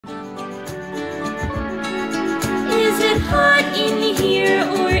hot in here,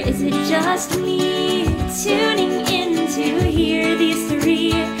 or is it just me tuning in to hear these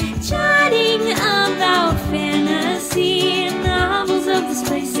three chatting about fantasy novels of the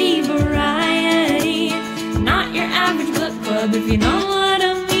spicy variety? Not your average book club, if you know what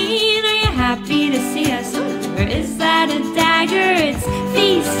I mean. Are you happy to see us? Or is that a dagger? It's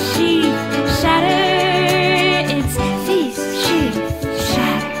Feast, Sheath, Shatter. It's Feast, Sheath,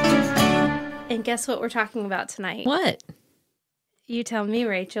 Shatter. And guess what we're talking about tonight? What? You tell me,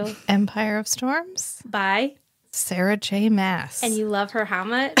 Rachel. Empire of Storms By Sarah J. Maas. And you love her how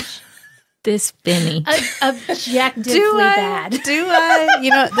much? This Benny. Objectively do I? bad. Do I?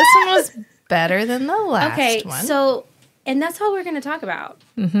 You know, this one was better than the last Okay, one. so, and that's all we're going to talk about.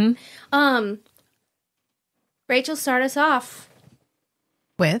 Mm-hmm. Rachel, start us off.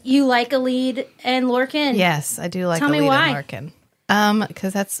 With? You like a lead and Lorcan. Yes, I do like Tell me Alita why. and Larkin.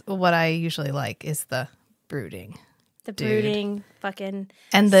 Because that's what I usually like, is the brooding. The brooding, fucking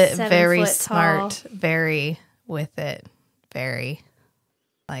And the 7 very foot smart, tall. very with it, very,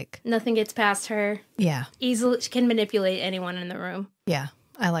 like, Nothing gets past her. yeah, Easily, she can manipulate anyone in the room. yeah.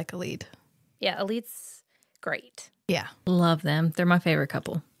 I like a lead. Yeah, Elite's great. Yeah, Love them. They're my favorite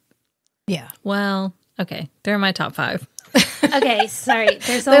couple. yeah. Well, okay. They're in my top 5. Okay, sorry.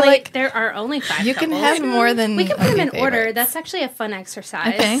 There are only 5 You couples. can have more than We can put them in order. favorites. That's actually a fun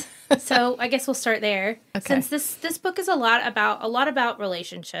exercise. Okay. So I guess we'll start there. Okay. Since this book is a lot about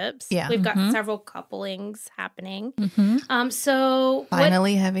relationships. Yeah. We've got several couplings happening. Mm-hmm. So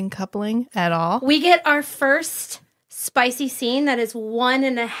Finally having coupling at all. we get our first spicy scene that is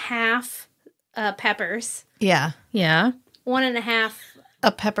 1.5 peppers. Yeah. Yeah. 1.5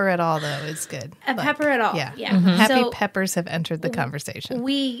 A pepper at all, though, is good. a pepper at all. Yeah. Yeah. Happy So peppers have entered the conversation.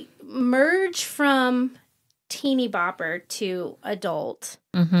 we merge from teeny bopper to adult.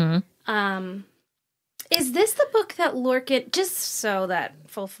 Mm-hmm. Is this the book that Lorcan, just so that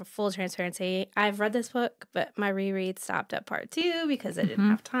for full transparency, I've read this book, but my reread stopped at part 2 because I didn't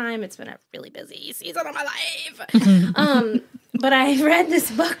have time. It's been a really busy season of my life. But I read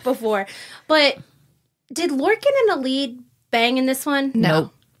this book before. But did Lorcan and the lead bang in this one?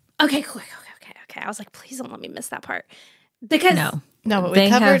 No. Okay, cool. Okay. I was like, please don't let me miss that part. Because No, but we They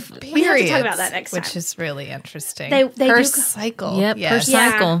covered have- periods, we have to talk about that next which time. is really interesting. They per do- cycle. Yep. Yes. Per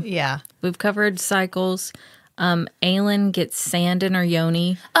cycle. Yeah. We've covered cycles. Aelin gets sand in her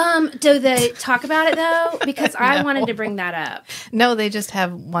yoni. do they talk about it though? Because I wanted to bring that up. No, they just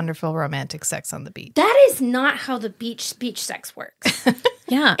have wonderful romantic sex on the beach. That is not how the beach sex works.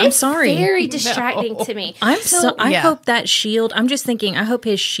 Yeah, I'm sorry. Very distracting to me. I Yeah. hope that shield, I'm just thinking, I hope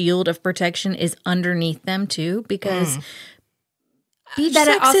his shield of protection is underneath them too, because beach That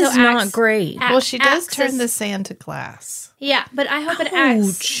it sex also is not acts- great. Well, she does acts turn as- the sand to glass. Yeah, but I hope it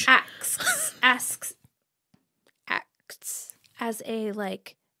Ouch. acts as a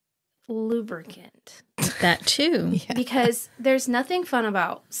like lubricant. That too. Because there's nothing fun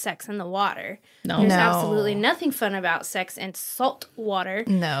about sex in the water. No. There's No. absolutely nothing fun about sex in salt water.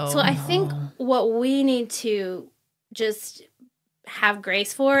 No. So I think what we need to just have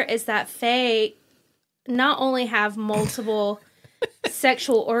grace for is that Faye not only have multiple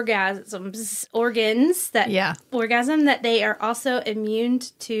sexual organs that they are so immune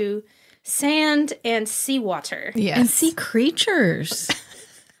to sand and seawater. Yes. And sea creatures.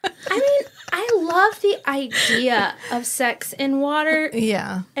 I mean, I love the idea of sex in water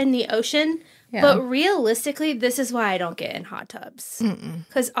Yeah. and the ocean. Yeah. But realistically, this is why I don't get in hot tubs.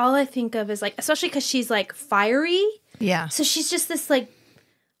 Because all I think of is like, especially because she's like fiery. Yeah. So she's just this like,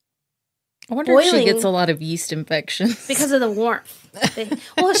 I wonder if she Boiling. gets a lot of yeast infections. because of the warmth.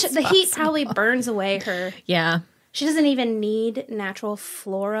 The heat probably burns away her. Yeah. She doesn't even need natural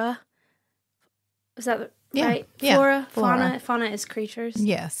flora. Is that right? Yeah. Flora, Flora. fauna is creatures.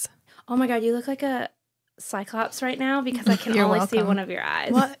 Yes. Oh my god, you look like a cyclops right now because I can You're only see welcome. one of your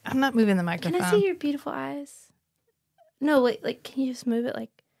eyes. What? I'm not moving the Can microphone. I see your beautiful eyes? No, wait, like, can you just move it like,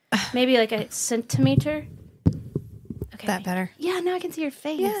 maybe like a centimeter? Okay. That better? Yeah, now I can see your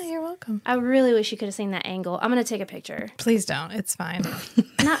face. Yeah, you're welcome. I really wish you could have seen that angle. I'm going to take a picture. Please don't. It's fine.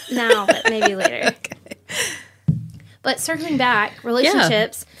 Not now, but maybe later. Okay. But circling back,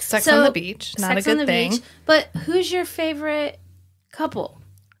 relationships. Sex So, on the beach. Not a sex on good the thing. beach. But who's your favorite couple?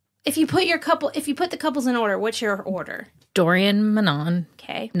 If you put the couples in order, what's your order? Dorian Manon,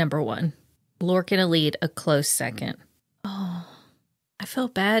 Okay. number 1. Lorcan Elite, a close second. Oh, I feel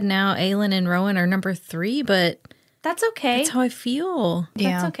bad now. Aelin and Rowan are number 3, but That's okay. that's how I feel.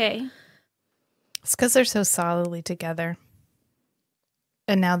 That's okay. It's because they're so solidly together.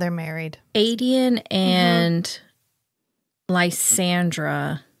 And now they're married. Adian and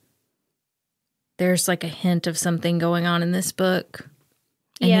Lysandra, there's like a hint of something going on in this book.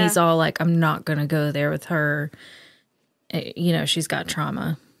 And he's all like, I'm not going to go there with her. You know, she's got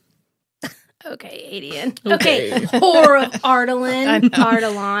trauma. Okay, Adian. Okay. Whore of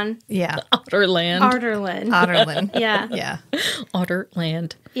Ardalan. Yeah. Otterland. Otterland. Yeah. Yeah.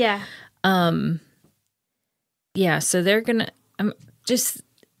 Otterland. Yeah. Yeah, so they're going to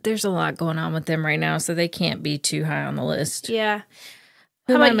there's a lot going on with them right now, so they can't be too high on the list. Yeah.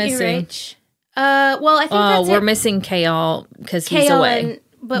 Who How am I about you, missing? Rach? Well, I think that's we're it. missing Kale because he's away.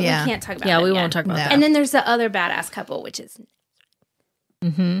 But Yeah. we can't talk about Yeah, them we yet. won't talk about No. that. And then there's the other badass couple, which is...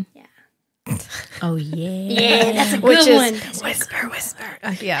 Mm-hmm. Yeah. Oh, yeah. Yeah, that's a good Which one. is whisper.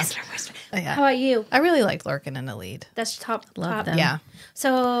 Yeah. Yeah. How about you? I really liked Lorcan in the lead. That's top. Love them. Yeah.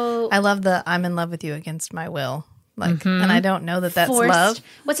 So... I love the I'm in love with you against my will. Like, and I don't know that that's forced, love.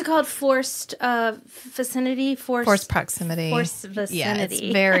 What's it called? Forced vicinity? Forced proximity. Forced vicinity. Yeah, it's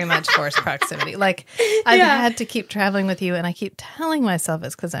very much forced proximity. Like, I've had to keep traveling with you, and I keep telling myself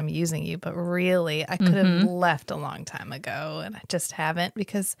it's because I'm using you, but really, I could have left a long time ago, and I just haven't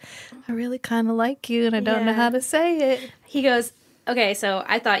because I really kind of like you, and I don't know how to say it. He goes, okay, so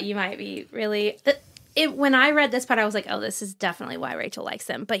I thought you might be really... when I read this part, I was like, oh, this is definitely why Rachel likes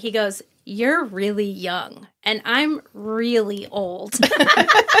him. But he goes, you're really young, and I'm really old.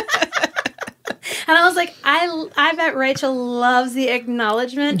 And I was like, I bet Rachel loves the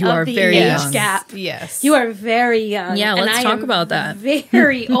acknowledgement of the age gap. Yes. You are very young. Yeah, and let's I talk am about that.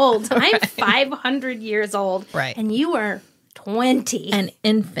 Very old. I'm 500 years old. Right. And you are 20. An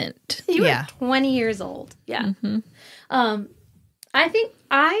infant. You are 20 years old. Yeah. I think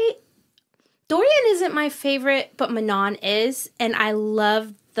Dorian isn't my favorite, but Manon is. And I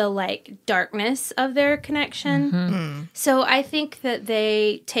love the like darkness of their connection. So I think that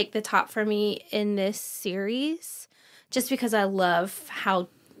they take the top for me in this series just because I love how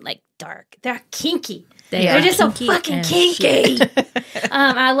like dark. They're kinky. They're just so fucking kinky.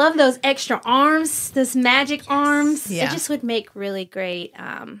 I love those extra arms, those magic arms. Yeah. It just would make really great,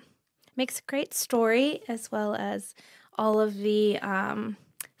 makes a great story, as well as all of the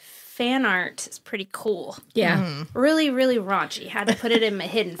fan art is pretty cool. Yeah. Really, really raunchy. Had to put it in my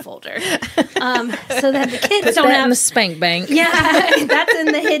hidden folder. So that the kids Put don't that have... in the spank bank. Yeah, that's in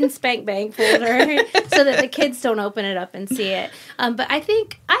the hidden spank bank folder so that the kids don't open it up and see it. But I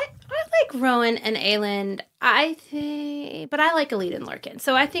think I like Rowan and Aelin. But I like Elite and Lurkin.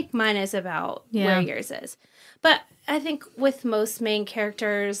 So I think mine is about where yours is. But I think with most main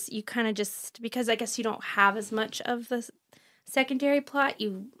characters, you kind of just, because I guess you don't have as much of the secondary plot,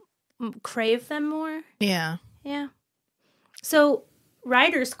 you crave them more. Yeah. Yeah. So,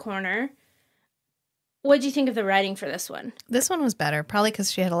 Writer's Corner. What did you think of the writing for this one? This one was better, probably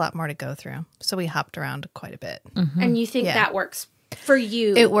because she had a lot more to go through. So we hopped around quite a bit. And you think that works for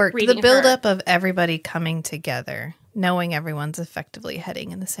you? It worked. The reading buildup her? of everybody coming together, knowing everyone's effectively heading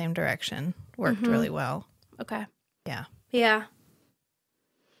in the same direction, worked really well. Okay. Yeah. Yeah.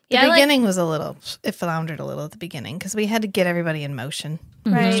 The beginning was it floundered a little at the beginning because we had to get everybody in motion.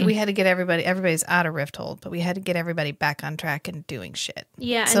 Right. We had to get everybody's out of Rifthold, but we had to get everybody back on track and doing shit.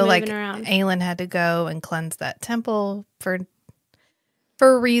 Yeah, So and like moving around. Aelin had to go and cleanse that temple for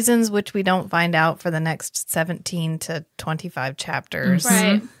reasons which we don't find out for the next 17 to 25 chapters.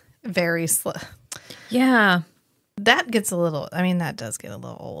 Right. Very slow. Yeah. That gets that does get a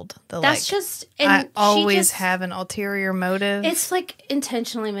little old. That's just... I always have an ulterior motive. It's like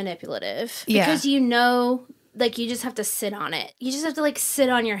intentionally manipulative. Yeah. Because you know... Like, you just have to sit on it. You just have to, like, sit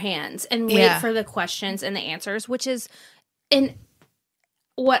on your hands and wait for the questions and the answers, which is, in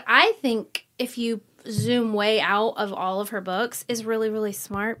what I think, if you zoom way out of all of her books, is really, really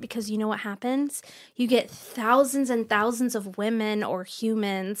smart, because you know what happens? You get thousands and thousands of women or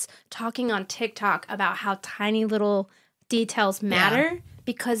humans talking on TikTok about how tiny little details matter,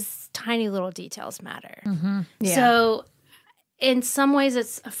 because tiny little details matter. Yeah. So, in some ways,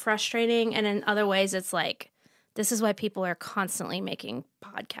 it's frustrating, and in other ways, it's like, this is why people are constantly making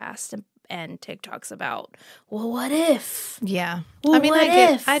podcasts and TikToks about, well, what if? Yeah. Well,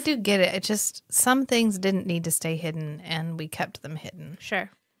 I do get it. It just, some things didn't need to stay hidden, and we kept them hidden. Sure.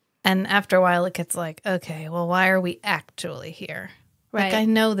 And after a while, it gets like, okay, well, why are we actually here? Right. Like, I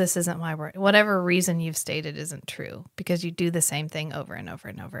know this isn't why whatever reason you've stated isn't true, because you do the same thing over and over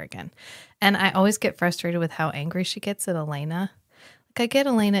and over again. And I always get frustrated with how angry she gets at Elena. Like, I get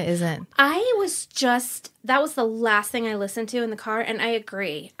Elena isn't. That was the last thing I listened to in the car, and I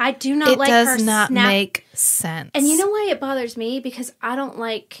agree. I do not like her It does not make sense. And you know why it bothers me? Because I don't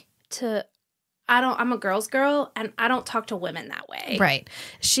like to... I'm a girl's girl, and I don't talk to women that way. Right.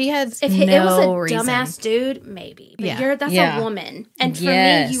 She has If no it was a reason. dumbass dude, maybe. But Yeah. that's a woman. And for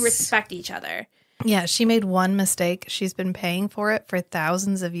me, you respect each other. Yeah, she made one mistake. She's been paying for it for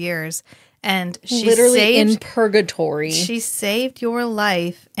thousands of years. And she literally in saved, purgatory. she saved your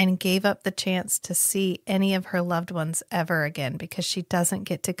life and gave up the chance to see any of her loved ones ever again because she doesn't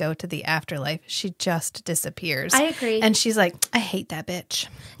get to go to the afterlife. She just disappears. I agree. And she's like, I hate that bitch.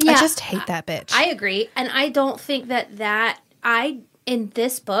 Yeah, I just hate that bitch. I agree. And I don't think in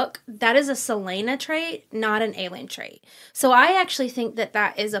this book, that is a Selena trait, not an Aelin trait. So I actually think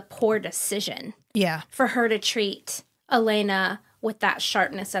that is a poor decision. Yeah. For her to treat Elena with that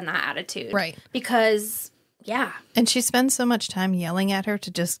sharpness and that attitude. Right. Because, yeah. And she spends so much time yelling at her to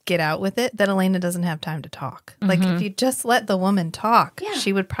just get out with it that Elena doesn't have time to talk. Like, if you just let the woman talk,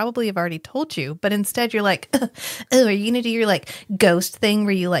 she would probably have already told you. But instead, you're like, oh, are you going to do your, like, ghost thing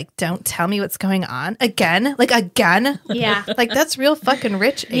where you, like, don't tell me what's going on? Again? Like, again? Yeah. Like, that's real fucking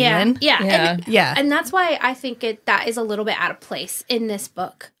rich, Aelin. Yeah. And that's why I think that is a little bit out of place in this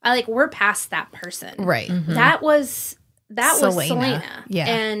book. We're past that person. Right. Mm-hmm. That was Selena. Yeah.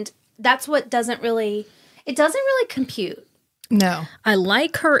 And that's what doesn't really compute. No. I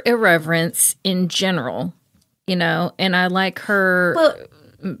like her irreverence in general, and I like her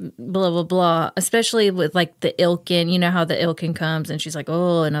blah, blah, blah, especially with like the Ilkin, how the Ilkin comes and she's like,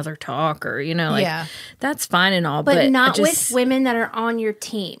 oh, another talker, that's fine and all. But not with women that are on your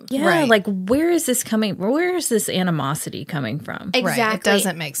team. Yeah. Right. Like, where is this coming? Where is this animosity coming from? Exactly. Right. It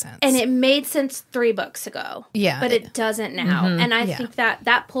doesn't make sense. And it made sense 3 books ago. Yeah. But it doesn't now. And I think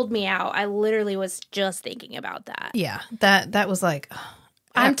that pulled me out. I literally was just thinking about that. Yeah. That was like...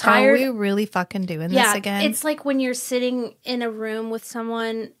 I'm tired. Are we really fucking doing this again? It's like when you're sitting in a room with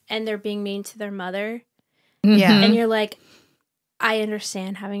someone and they're being mean to their mother. Yeah. And you're like, I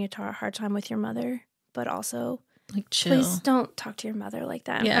understand having a hard time with your mother, but also, like, chill. Please don't talk to your mother like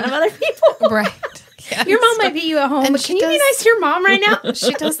that in front of other people. Right. Yes. Your mom might beat you at home, but can you be nice to your mom right now?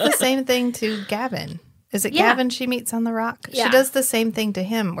 She does the same thing to Gavin. Is it Gavin she meets on the rock? Yeah. She does the same thing to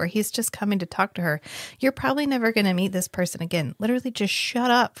him where he's just coming to talk to her. You're probably never going to meet this person again. Literally just shut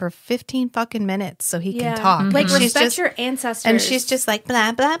up for 15 fucking minutes so he can talk. Like, And respect your ancestors. And she's just like,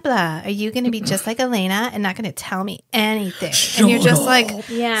 blah, blah, blah. Are you going to be just like Elena and not going to tell me anything? And you're just like,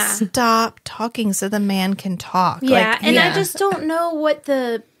 stop talking so the man can talk. Yeah, like, I just don't know what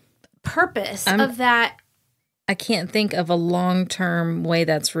the purpose of that. I can't think of a long-term way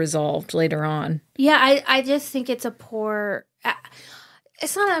that's resolved later on. Yeah, I just think it's a poor...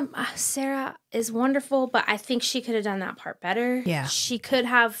 it's not Sarah is wonderful, but I think she could have done that part better. Yeah. She could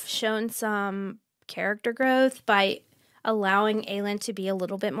have shown some character growth by allowing Aelin to be a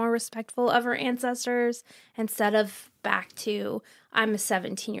little bit more respectful of her ancestors instead of back to, I'm a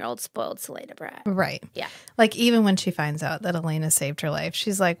 17-year-old spoiled Selena brat. Right. Yeah. Like, even when she finds out that Elena saved her life,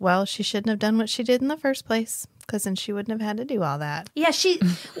 she's like, well, she shouldn't have done what she did in the first place because then she wouldn't have had to do all that. Yeah, the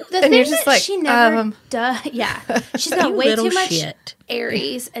thing that like, she never does. Yeah. She's got way too much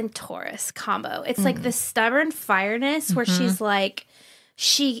Aries and Taurus combo. It's like the stubborn fireness where she's like,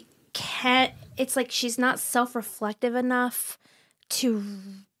 she can't, it's like she's not self-reflective enough to...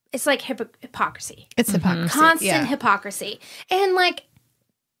 It's like hypocrisy. It's hypocrisy. Constant hypocrisy. And like,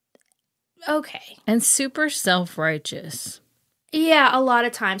 okay. And super self-righteous. Yeah, a lot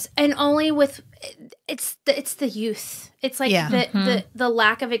of times. And only with, it's the youth. It's like the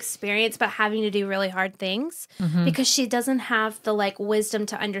lack of experience, but having to do really hard things. Because she doesn't have the like wisdom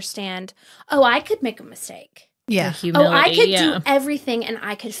to understand, oh, I could make a mistake. Yeah. Oh, I could do everything and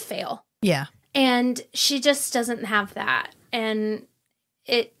I could fail. Yeah. And she just doesn't have that. And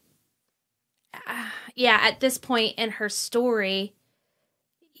at this point in her story,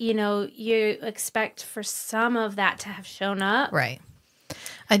 you expect for some of that to have shown up. Right.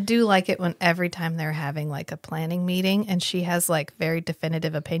 I do like it when every time they're having like a planning meeting and she has like very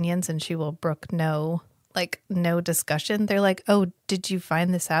definitive opinions and she will brook no discussion. They're like, oh, did you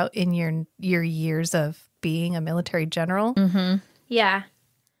find this out in your years of being a military general? Mm-hmm. Yeah.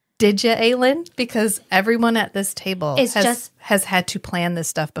 Did you, Aelin? Because everyone at this table has had to plan this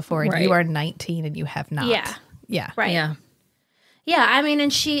stuff before, and you are 19 and you have not. Yeah. Yeah. Right. Yeah. Yeah, I mean,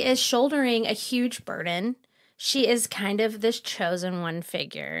 and she is shouldering a huge burden. She is kind of this chosen one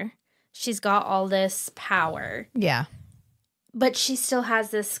figure. She's got all this power. Yeah. But she still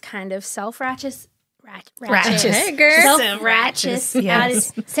has this kind of self-righteous Self-righteous.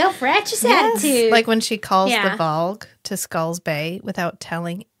 Yes. Self-righteous attitude. Like when she calls the Valg to Skull's Bay without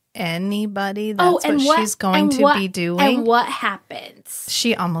telling anybody. That's what she's going to be doing. And what happens?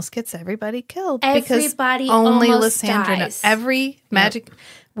 She almost gets everybody killed. Everybody because only almost Lysandra dies. Every magic...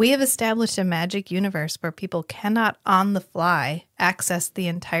 We have established a magic universe where people cannot, on the fly, access the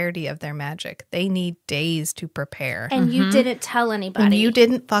entirety of their magic. They need days to prepare. And you didn't tell anybody. And you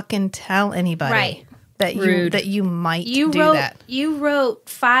didn't fucking tell anybody. Right. That you might do that. You wrote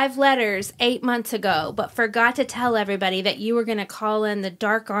 5 letters 8 months ago, but forgot to tell everybody that you were going to call in the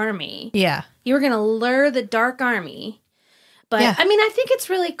Dark Army. Yeah. You were going to lure the Dark Army. But, Yeah. I mean, I think it's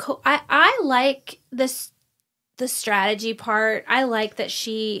really cool. I like this, the strategy part. I like that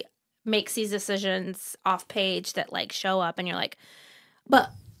she makes these decisions off page that, like, show up and you're like, but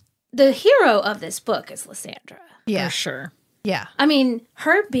the hero of this book is Lysandra. Yeah. For sure. Yeah. I mean,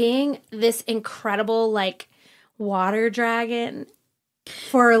 her being this incredible, like, water dragon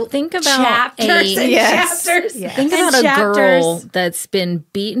for Think about chapters and Yes. chapters. Yes. Think and about a chapters. girl that's been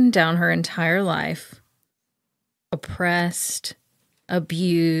beaten down her entire life, oppressed,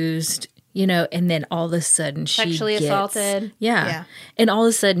 abused, and then all of a sudden she Sexually gets, assaulted. Yeah. And all of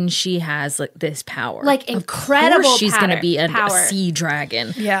a sudden she has like this power. Like, incredible Of course she's going to power- be a power. sea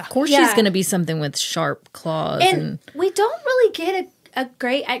dragon. Yeah. Of course Yeah. she's going to be something with sharp claws. And we don't really get a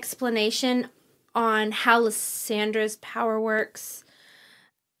great explanation on how Lysandra's power works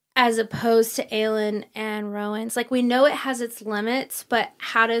as opposed to Aelin and Rowan's. Like, we know it has its limits, but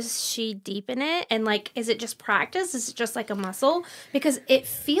how does she deepen it? And, like, is it just practice? Is it just like a muscle? Because it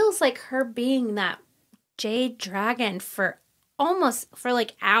feels like her being that jade dragon for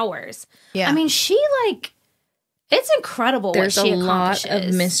like hours. Yeah. I mean, she, like, it's incredible There's what she a lot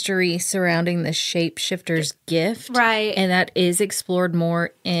accomplishes. of mystery surrounding the shapeshifter's gift. Right. And that is explored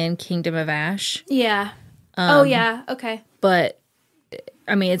more in Kingdom of Ash. Yeah. Oh, yeah. Okay. But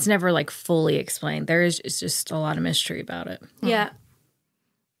I mean, it's never like fully explained. It's just a lot of mystery about it. Yeah.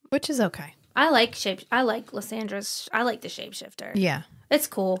 Which is okay. I like Lysandra's. I like the shapeshifter. Yeah. It's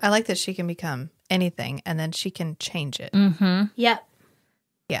cool. I like that she can become anything and then she can change it. Yep.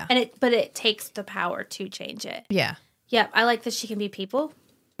 Yeah. But it takes the power to change it. Yeah. Yep. I like that she can be people.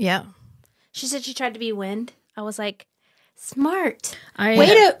 Yeah. She said she tried to be wind. I was like, smart. I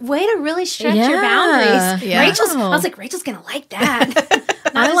Way to really stretch your Yeah. boundaries. Yeah. I was like, Rachel's gonna like that.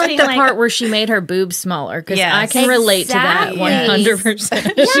 Not I just like being the part where she made her boobs smaller because I Yes. can relate to that Exactly.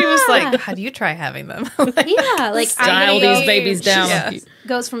 100%. She was like, how do you try having them? Yeah, like Dial I'm gonna these babies down. Yeah.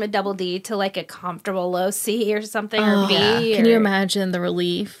 goes from a double D to like a comfortable low C or something or B. yeah. Can you or- imagine the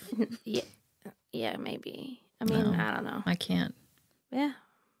relief? Yeah, maybe. I mean, I don't know. I can't. Yeah.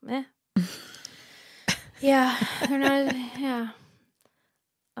 Yeah. They're not. Yeah.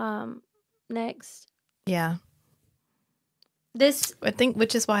 Next. Yeah. This. I think,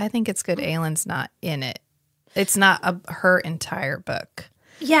 which is why I think it's good Aelin's not in it. It's not her entire book.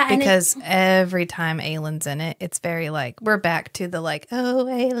 Yeah. And Because every time Aelin's in it, it's very like, we're back to the like, oh,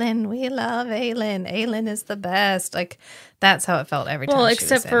 Aelin, we love Aelin. Aelin is the best. Like, that's how it felt every time. Well, she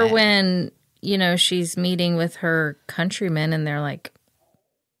except was for in it. when, she's meeting with her countrymen and they're like,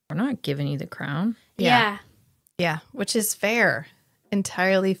 we're not giving you the crown. yeah. Yeah, which is fair.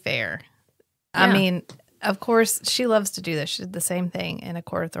 Entirely fair. Yeah. I mean, of course, she loves to do this. She did the same thing in A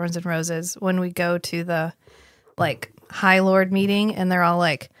Court of Thorns and Roses when we go to the, like, High Lord meeting and they're all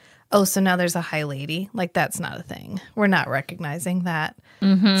like, oh, so now there's a High Lady. Like, that's not a thing. We're not recognizing that.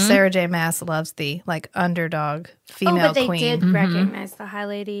 Sarah J. Maas loves the, like, underdog female but they queen. did recognize the High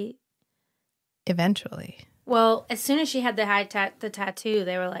Lady. Eventually. Well, as soon as she had the tattoo,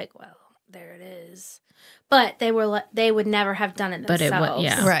 they were like, well, there it is. But they would never have done it But themselves.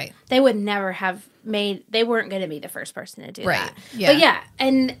 yeah. Right. They would never have they weren't going to be the first person to do Right. that. Yeah. But yeah,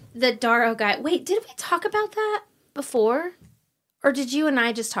 and the Darrow guy, wait, did we talk about that before? Or did you and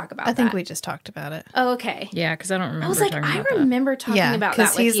I just talk about that? I think we just talked about it. Oh, okay. Yeah, because I don't remember I was like, talking I about that. remember talking about that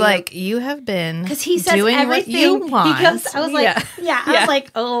because with he's you. like, you have been Because he says doing everything. what you want. He goes, I was like, yeah. I was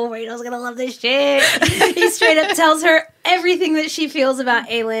like, oh, Rachel's gonna love this shit. He straight up tells her everything that she feels about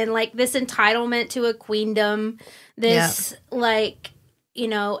Aelin, like this entitlement to a queendom, this like,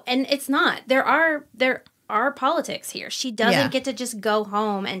 and it's not. There are politics here. She doesn't get to just go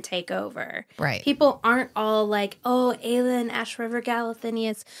home and take over. Right. People aren't all like, oh, Aelin, Ash River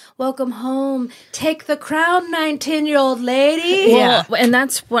Galathinius, welcome home. Take the crown, 19-year-old lady. Well, and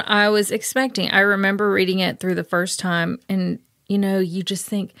that's what I was expecting. I remember reading it through the first time, and you just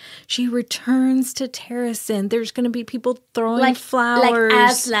think she returns to Terracin. There's going to be people throwing flowers,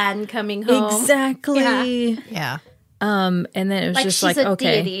 like Aslan coming home. exactly. Yeah. And then it was Like just she's like, a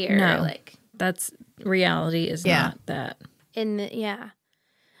okay, deity or no, like that's reality is not that.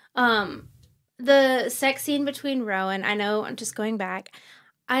 the sex scene between Rowan, I know I'm just going back.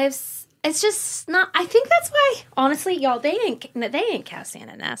 It's just not. I think that's why, honestly, y'all, they ain't cast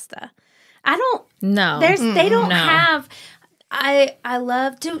Santa Nesta. I don't. No, they don't no. have. I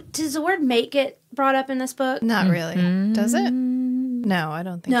love. Does the word mate get brought up in this book? Not really. Does it? No, I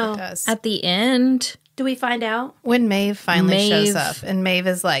don't think it does. At the end, Do we find out? When Maeve finally shows up, and Maeve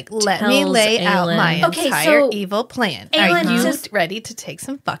is like, let me lay out my entire evil plan. Aelin Are you just ready to take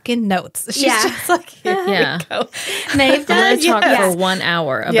some fucking notes? She's Yeah. just like, here Yeah. we go. Maeve I'm does. gonna talk for 1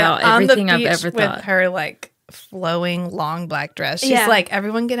 hour about on the everything I've beach ever thought. with her like flowing long black dress. She's Yeah. like,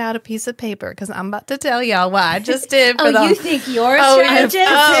 everyone get out a piece of paper because I'm about to tell y'all what I just did. For Oh, you think you're a I've strategist?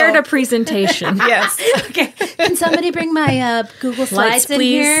 prepared a presentation. Yes. Okay. Can somebody bring my Google Slides in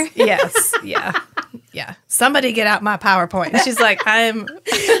please. here? Yes. Yeah. Yeah. Somebody get out my PowerPoint. She's like, I'm.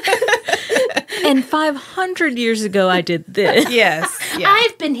 And 500 years ago, I did this. Yes. Yeah.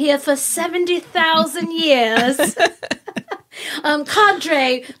 I've been here for 70,000 years.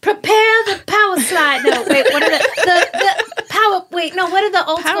 Cadre, prepare the power slide. No, wait, what are the power? Wait, no, what are the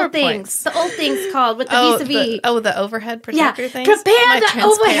old school things? The old things called with the vis-a-vis. The overhead projector things? Prepare My the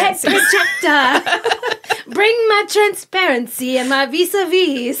overhead transparency. projector. Bring my transparency and my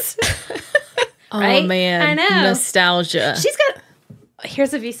vis-a-vis. Oh, Right? man. I know. Nostalgia. She's got.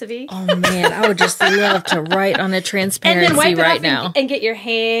 Here's a vis-a-vis. Oh, man. I would just love to write on a And transparency then wipe it right off now. and get your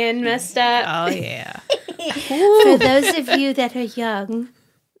hand messed up. Oh, yeah. For those of you that are young,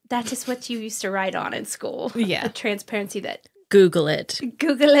 that is what you used to write on in school. Yeah. A transparency that. Google it.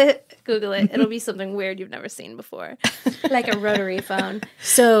 Google it. Google it. It'll be something weird you've never seen before. Like a rotary phone.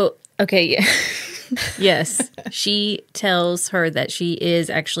 So, okay, yeah. Yes. She tells her that she is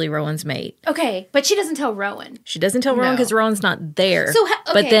actually Rowan's mate. Okay, but she doesn't tell Rowan. She doesn't tell Rowan No. because Rowan's not there. So,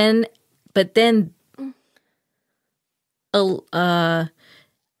 okay. But then,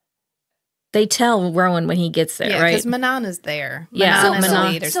 they tell Rowan when he gets there, Yeah, right? because Manon is there. Yeah, Manon and Manon-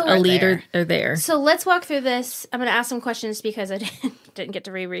 Elite so- are a leader there. are there. So let's walk through this. I'm going to ask some questions because I didn't get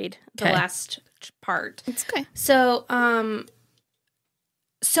to reread the Okay. last part. It's okay. So,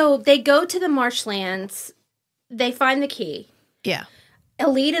 so they go to the marshlands. They find the key. Yeah.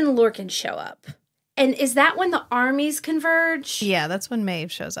 Elite and Lorcan show up. And is that when the armies converge? Yeah, that's when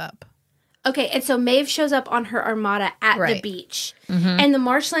Maeve shows up. Okay, and so Maeve shows up on her armada at the Right. beach. Mm-hmm. And the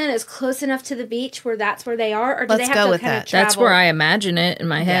marshland is close enough to the beach where that's where they are? Or do Let's they go have to with kind that. of travel? That's where I imagine it in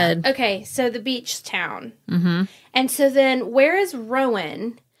my head. Okay, so the beach town. Mm-hmm. And so then where is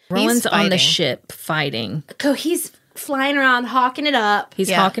Rowan? Rowan's on the fighting. ship fighting. He's flying around, hawking it up. He's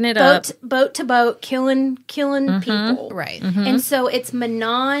Yeah. hawking it up. Boat to boat, killing people. Right. And so it's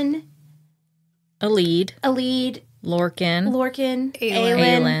Manon, Elide, Elide, Lorcan, Lorcan, Aelin.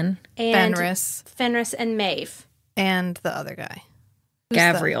 Aelin, and Fenris and Maeve. and the other guy. Who's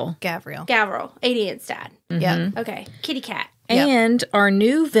Gavriel. Gavriel. Gavril, Adian's dad. Yeah. Okay, kitty cat. Yep. And our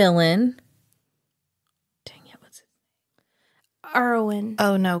new villain. Dang it, what's it? Arwen.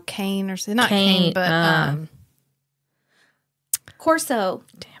 Oh no, Kane or not Kane, Kane, but Corso.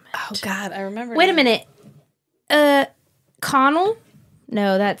 oh god, I remember. Wait a minute. Connell?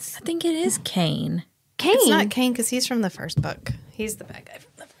 No, that's I think it is Kane. Kane. It's not Kane because he's from the first book. He's the bad guy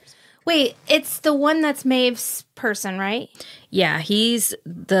from the first. Wait, it's the one that's Maeve's person, right? Yeah, he's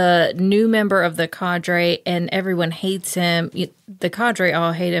the new member of the cadre, and everyone hates him. The cadre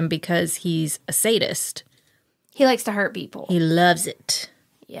all hate him because he's a sadist. He likes to hurt people. He loves it.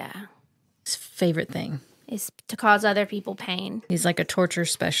 Yeah. His favorite thing. Is to cause other people pain. He's like a torture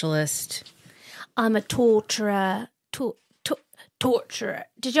specialist. I'm a torturer. Torturer.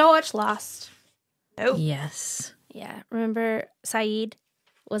 Did y'all watch Lost? Oh. Yes. Yeah. Remember Saeed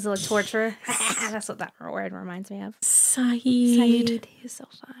was a torturer? That's what that word reminds me of. Saeed. Saeed. He's so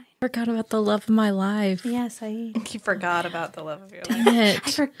fine. Forgot about the love of my life. Yeah, Saeed. You forgot about the love of your Dang life. it.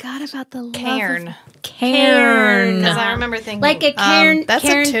 I forgot about the love Cairn. of Cairn. Because I remember thinking Like a cairn. that's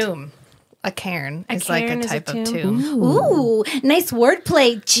cairn. a tomb. A cairn is like cairn a is a type of tomb? tomb. Ooh, nice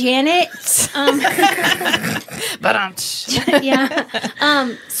wordplay, Janet. But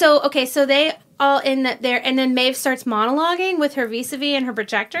Yeah. So they all in that there, and then Maeve starts monologuing with her vis-a-vis and her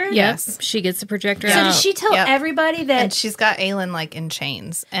projector. yes. She gets the projector So out. does she tell Yep. everybody that? And she's got Aelin like in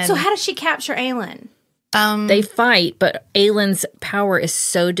chains. And So how does she capture Aelin? They fight, but Aelin's power is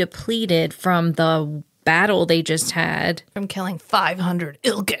so depleted from the battle they just had. from killing 500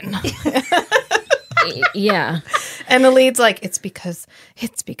 Ilgan. Yeah. And the lead's like, it's because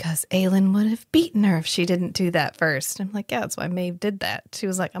Aelin would have beaten her if she didn't do that first. I'm like, yeah, that's why Maeve did that. She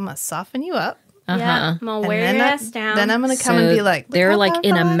was like, I'm gonna soften you up. Yeah, I'm gonna wear then your I- ass down. Then I'm gonna come and be like, look they're how like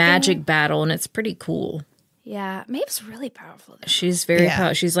in a powerful I am. magic battle, and it's pretty cool. Yeah, Maeve's really powerful. Though. She's very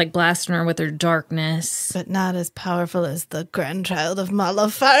powerful. She's like blasting her with her darkness. But not as powerful as the grandchild of Mala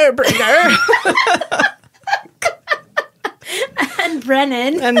Firebringer. And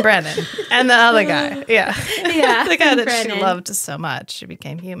Brennan. And the other guy. Yeah. Yeah. The guy that Brennan. she loved so much. She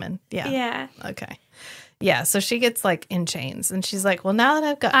became human. Yeah. Yeah. Okay. Yeah. So she gets like in chains and she's like, well, now that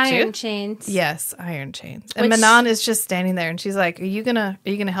I've got Iron you. chains. Yes. Iron chains. And Which- Manon is just standing there and she's like, are you gonna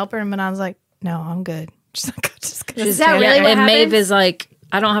help her? And Manon's like, no, I'm good. She's like, I'm just gonna Is that stand really there. what and Maeve happens? is like,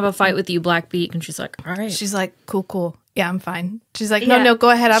 I don't have a fight with you, Blackbeak. And she's like, all right. She's like, cool. Yeah, I'm fine. She's like, Yeah. no, go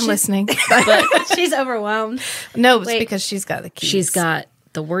ahead. I'm listening. She's overwhelmed. No, it's Wait. because she's got the keys. She's got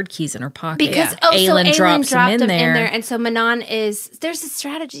the word keys in her pocket. Because Yeah. Aelin drops dropped them them in there. and so Manon is there's a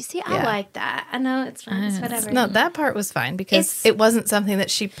strategy. See, I Yeah. like that. I know it's fine. It's whatever. No, that part was fine because It's- it wasn't something that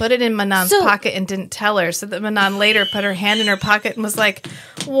she put it in Manon's So- pocket and didn't tell her. So that Manon later put her hand in her pocket and was like,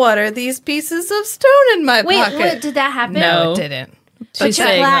 what are these pieces of stone in my Wait, pocket? what, did that happen? No, it didn't. She's I'm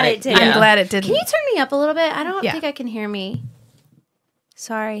saying, glad like, it did. I'm glad it didn't. Can you turn me up a little bit? I don't Yeah. think I can hear me.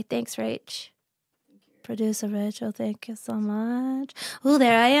 Sorry. Thanks, Rach. Producer Rachel, thank you so much. Oh,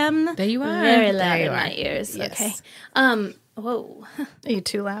 there I am. There you are. Very There loud you in are. my ears. Yes. Okay. Whoa. Are you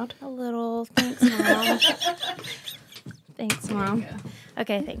too loud? A little. Thanks, Mom. Thanks, Mom.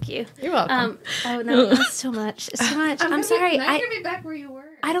 Okay, thank you. You're welcome. Oh no, it's too much. It's too much. I'm sorry. Now you're gonna be back where you were.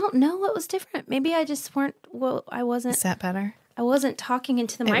 I don't know what was different. Maybe I just weren't. Well, I wasn't. Is that better? I wasn't talking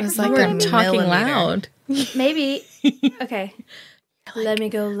into the It was microphone. like a talking millimeter. loud. Maybe. Okay. Let me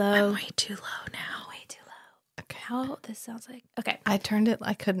go low. Way too low now. Way too low. Okay. How this sounds like. Okay. I turned it.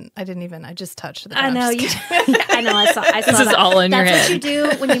 I didn't even. I just touched the. I know you. I know. I saw. This is that. all in your That's head. what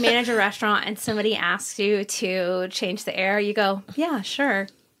you do when you manage a restaurant and somebody asks you to change the air. You go, yeah, sure.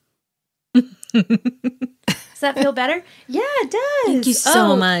 Does that feel better? Yeah, it does. Thank you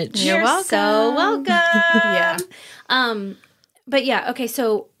so much. You're welcome. so welcome. Yeah. But yeah, okay.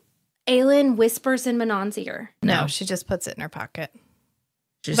 So Aelin whispers in Manon's ear. No, she just puts it in her pocket.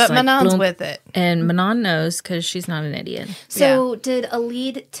 Just But like, Manon's bloom. with it. And Manon knows because she's not an idiot. So did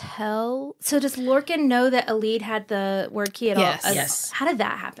Alid tell? So does Lorcan know that Alid had the word key at Yes. all? Yes. How did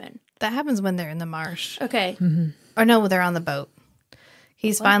that happen? That happens when they're in the marsh. Okay. Or no, they're on the boat.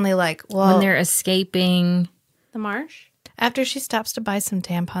 He's finally like, well, When they're escaping, The marsh? after she stops to buy some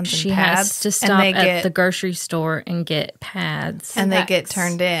tampons and she pads, has to and stop they at get the grocery store and get pads. and they get Codex.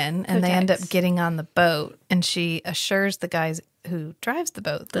 turned in, and they end up Codex. getting on the boat. And she assures the guys who drives the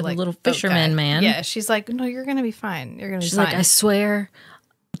boat, The like, little boat fisherman guy. man. Yeah, she's like, no, you're gonna be fine. You're gonna be She's fine. like, I swear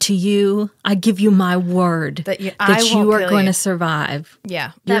to you, I give you my word That you- that I you won't are kill going you. to survive.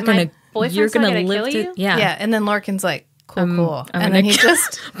 yeah, You're That my gonna, boyfriend's you're not gonna gonna live kill to, you? yeah. And then Lorcan's like, cool. I'm And gonna then he kill-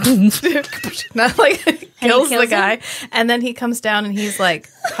 just not like kills the kills guy. And then he comes down and he's like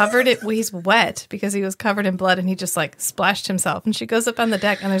covered it. He's wet because he was covered in blood, and he just like splashed himself. And she goes up on the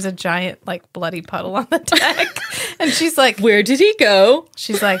deck, and there's a giant like bloody puddle on the deck. And she's like, Where did he go?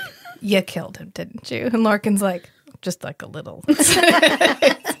 she's like, you killed him, didn't you? And Lorcan's like, just like a little.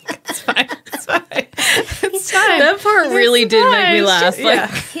 It's fine. It's fine. It's fine. That part really did make me laugh. Yeah. Like,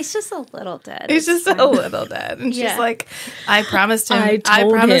 He's just a little dead. He's just a little dead. And she's Yeah. like, I promised him. I I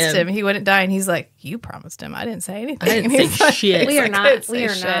told promised him. him he wouldn't die. And he's like, you promised him. I didn't say anything. I didn't And he's say like- shit. we are like, I not. didn't We say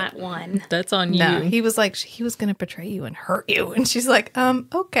are shit. not one. that's on No, you. he was like, he was going to betray you and hurt you. And she's like,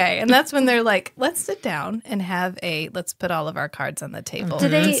 okay. And that's when they're like, let's sit down and let's put all of our cards on the table.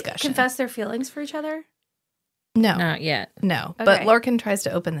 Did they discussion. confess their feelings for each other? No, Not yet. no. Okay. But Lorcan tries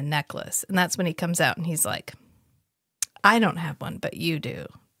to open the necklace. And that's when he comes out and he's like, I don't have one, but you do,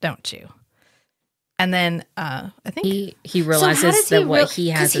 don't you? And then I think He realizes does that he what he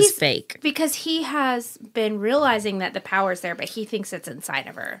 'cause has is fake. Because he has been realizing that the power's there, but he thinks it's inside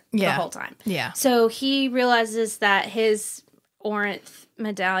of her the Yeah. whole time. yeah, So he realizes that his Orinth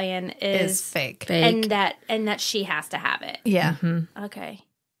medallion is is fake. Fake. and that she has to have it. Yeah. Okay.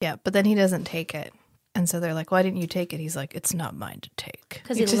 Yeah, but then he doesn't take it. And so they're like, why didn't you take it? He's like, it's not mine to take.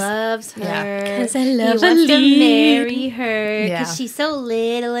 Because he just- loves her. Yeah. 'Cause I He love wants to Alid. marry her Yeah. because she's so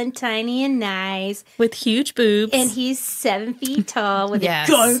little and tiny and nice. With huge boobs. And he's 7 feet tall with Yes.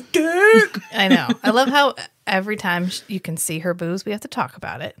 a giant dick. I know. I love how every time you can see her boobs, we have to talk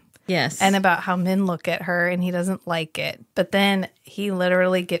about it. yes. And about how men look at her and he doesn't like it. But then he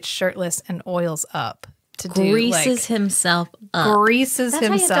literally gets shirtless and oils up to do greases himself up. Greases That's why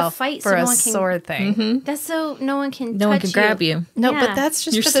you have to himself fight for so a no one can- sword thing. That's so no one can No one touch can grab you. No, Yeah. but that's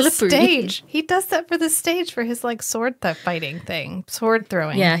just You're for the slippery. stage. He does that for the stage for his like sword fighting thing, sword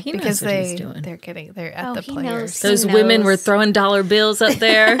throwing. Yeah, he knows because what he's doing. They're at Oh, the he players. knows. Those He women were knows. throwing dollar bills up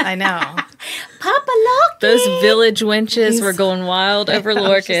there. I know. Papa Loki. Those village wenches were going wild over It's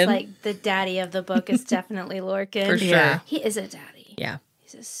just Lorcan. like the daddy of the book is definitely Lorcan. For sure. Yeah. He is a daddy. Yeah.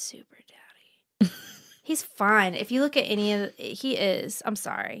 He's a super daddy. He's fine. If you look at any of he is. I'm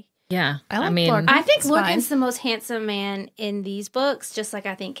sorry. Yeah. I like mean, Lorcan. I think It's Lorcan's fine. the most handsome man in these books, just like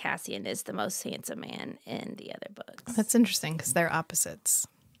I think Cassian is the most handsome man in the other books. That's interesting because they're opposites.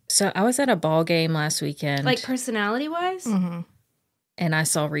 so I was at a ball game last weekend Like personality wise? and I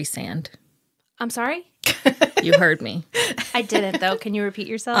saw Resand. I'm sorry? You heard me. I didn't though. Can you repeat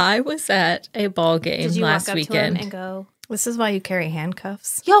yourself? I was at a ball game Did you last walk up weekend. to him and go, This is why you carry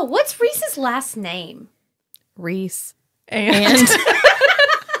handcuffs, yo, what's Reese's last name? Reese, and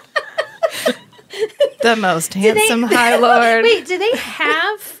the most handsome High Lord. Wait, do they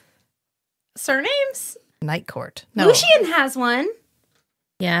have surnames? Night Court. No, Lucian has one.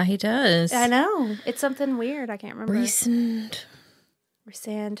 yeah, he does. I know. It's something weird. I can't remember. Resand.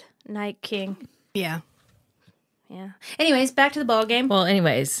 Resand, Night King. yeah. Yeah. Anyways, back to the ball game. Well,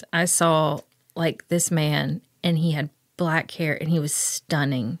 anyways, I saw like this man and he had black hair and he was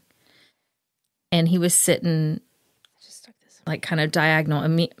stunning. And he was sitting Just stuck this. like kind of diagonal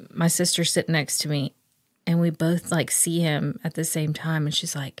and my sister sitting next to me and we both like see him at the same time and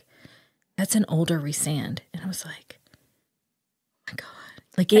she's like, that's an older Resand. And I was like, oh my God.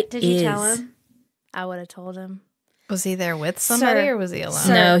 Like it Did you is. tell him? I would have told him. Was he there with somebody Sir. or was he alone?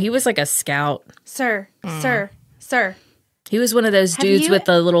 Sir. No, he was like a scout. Sir, sir. He was one of those Have dudes you- with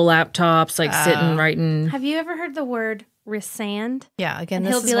the little laptops, like sitting writing. Have you ever heard the word resand? Yeah. Again, And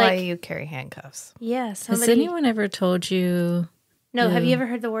this he'll is be why like- you carry handcuffs. Yeah, Has somebody. anyone ever told you? No, have you ever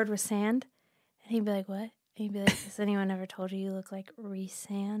heard the word resand? And he'd be like, what? And he'd be like, has anyone ever told you look like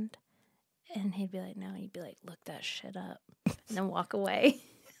resand? And he'd be like, no. And he'd be like, look that shit up. And then walk away.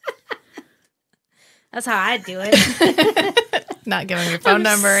 That's how I do it. Not giving your phone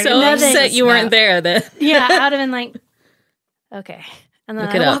number. or So anything. upset you weren't there then. Yeah, I would have been like, okay. And then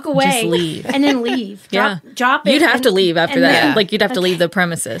Look it I up. walk away. Just leave. And then leave. Yeah. Drop it. You'd have and- to leave after and that. then- Like you'd have to leave the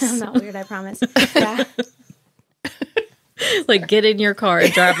premises. I'm not weird, I promise. Yeah. Like get in your car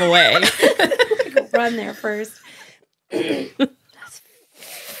and drive away. Run there first.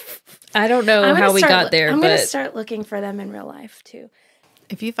 I don't know I'm how gonna we start got there, I'm going but to start looking for them in real life too.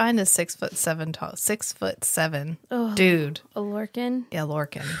 If you find a 6'7" tall, 6'7" Oh. dude, A Lorcan. yeah,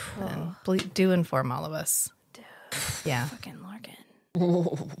 Lorcan, then do inform all of us. Yeah. Fucking Lorcan.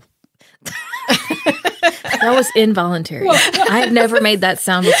 that was involuntary. I had never made that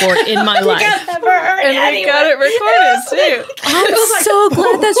sound before in my life. And we got it recorded too. I'm so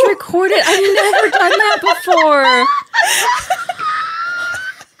glad that's recorded. I've never done that before.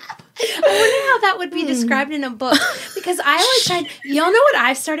 I wonder how that would be described in a book. Because I always tried, y'all know what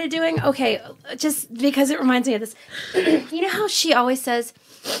I've started doing? Okay, just because it reminds me of this. You know how she always says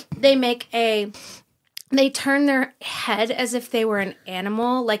they turn their head as if they were an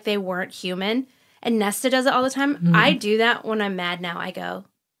animal, like they weren't human. And Nesta does it all the time. I do that when I'm mad now. I go,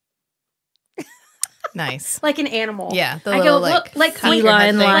 Nice. like an animal. Yeah, the I little, go, like, look, like cut your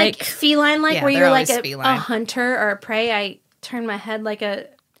head thing. feline-like. like feline-like, Yeah, where they're you're like always a feline. hunter or a prey. I turn my head like a,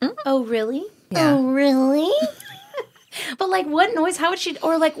 oh, really? Yeah. Oh, really? But like what noise, how would she,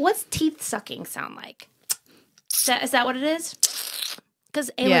 or like what's teeth sucking sound like? Is that what it is? Because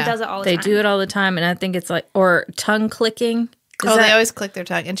Aelin Yeah, does it all the They time. do it all the time, and I think it's like, or tongue clicking. Oh, they always click their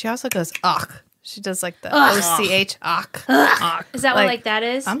tongue. And she also goes, ach. She does like the OCH, ach. Is that what like, like that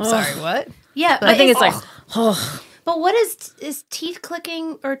is? I'm sorry, what? Yeah. I think it's like, oh, but what is teeth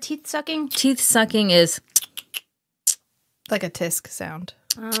clicking or teeth sucking? teeth sucking is, Like a tisk sound.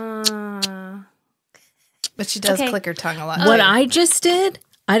 Uh, But she does Okay. click her tongue a lot. what too. I just did,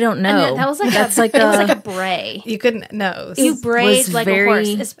 I don't know. that was like That's a, like it was a, like a bray. You couldn't know. You braid was like very- a horse.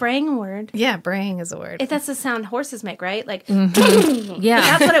 Is braying a word? Yeah, braying is a word. If that's the sound horses make, right? Like, yeah,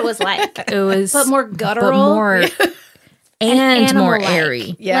 that's what it was like. it was, But more guttural. but more, and more animal-like.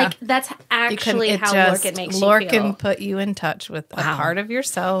 airy. Yeah. Like, that's You actually it how just- Lorcan makes Lorcan you feel. put you in touch with a part of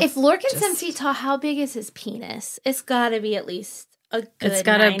yourself. If Lorcan's 7 feet tall, how big is his penis? It's got to be at least a good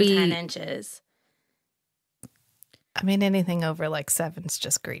gotta 9, be- 10 inches. I mean, anything over like 7's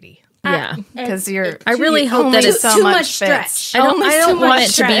just greedy. Yeah. Because you're. I really hope only that it's so too much much fits. stretch. I don't so want much it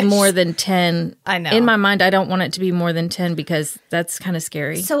to be stretch. more than 10. I know. In my mind, I don't want it to be more than 10 because that's kind of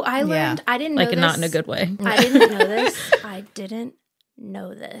scary. So I learned, Yeah. I didn't know Like, this. not in a good way. I didn't know this. I didn't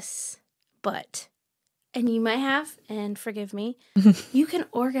know this. But and you might have, and forgive me, you can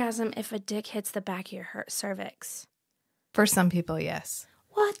orgasm if a dick hits the back of your cervix. For some people, yes.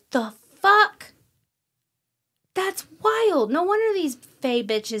 What the fuck? That's wild. No wonder these fey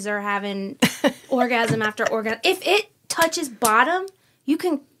bitches are having orgasm after orgasm. If it touches bottom, you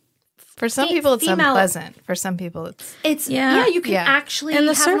can. For some people, it's unpleasant. For some people, it's you can actually. And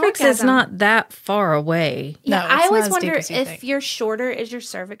the have cervix an orgasm. is not that far away. Yeah, No, I always not as wonder deep as you if think. you're shorter. Is your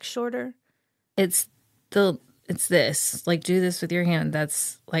cervix shorter? It's this. Like, do this with your hand.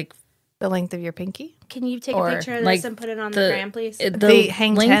 That's like the length of your pinky. Can you take a Or, picture of like, this and put it on the gram, please? The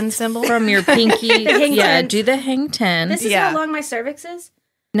hang length 10 symbol? from your pinky. hang Yeah, 10. do the hang 10. This is Yeah. how long my cervix is?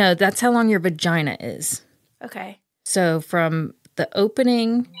 No, that's how long your vagina is. Okay. So from the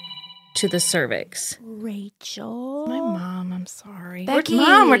opening to the cervix. Rachel. My mom, I'm sorry. Becky.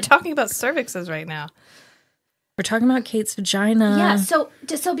 Mom, we're talking about cervixes right now. We're talking about Kate's vagina. Yeah, so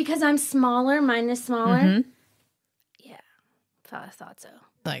because I'm smaller, mine is smaller. Mhm. Yeah, I thought so.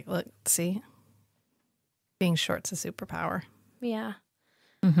 Like, look, see? Being short's a superpower. Yeah.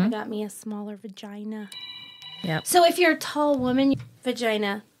 Mm-hmm. I got me a smaller vagina. Yep. So if you're a tall woman,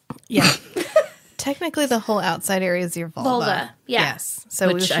 vagina. Yeah. Technically, the whole outside area is your vulva. Vulva, yeah. Yes. So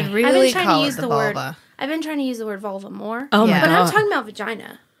we Which should I've I've really been trying call to it use the the vulva. word. I've been trying to use the word vulva more. Oh Yeah. my But god. I'm talking about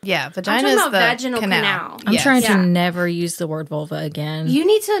vagina. Yeah, I'm vagina talking is about the vaginal canal. I'm Yes. trying Yeah. to never use the word vulva again. You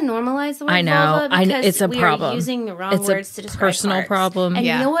need to normalize the word I know. vulva I know. because It's a we problem. are using the wrong It's a words to describe personal parts. problem. And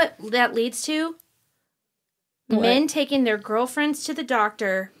Yeah. you know what that leads to? What? Men taking their girlfriends to the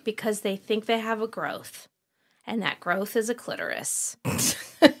doctor because they think they have a growth. And that growth is a clitoris.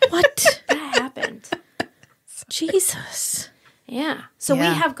 What? That happened. Jesus. Yeah. So Yeah.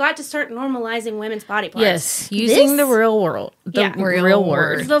 we have got to start normalizing women's body parts. Yes, using This- the real world. The Yeah. real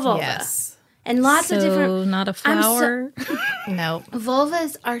word. The vulva. Yes. And lots so of different not a I'm so- flower. No.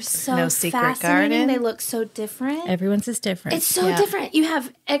 vulvas are so No secret fascinating. garden. They look so different. Everyone's is different. It's so Yeah. different. You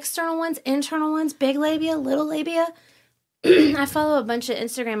have external ones, internal ones, big labia, little labia. I follow a bunch of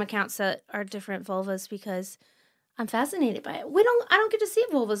Instagram accounts that are different vulvas because I'm fascinated by it. I don't get to see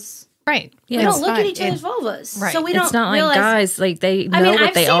vulvas. Right. Yeah, We it's don't look at fine. each other's vulvas. Right. So we don't it's not like realize, guys like they know I mean, what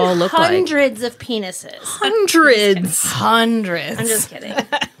I've they seen all look like. hundreds of penises. Hundreds. Hundreds. I'm just kidding.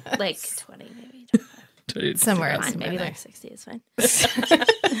 Like 20 maybe. 25. Somewhere else. Fine, in maybe there. like 60 is fine.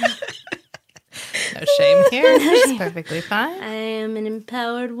 No shame here. It's perfectly fine. I am an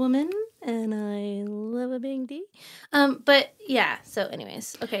empowered woman and I love a big D. But yeah, so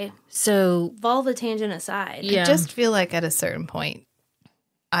anyways, okay. So Vulva tangent aside. yeah, I just feel like at a certain point,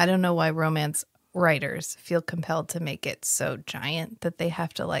 I don't know why romance writers feel compelled to make it so giant that they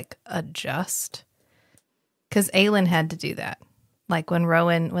have to like adjust. Because Aelin had to do that. Like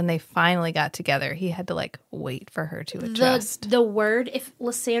when they finally got together, he had to like wait for her to adjust. The word, if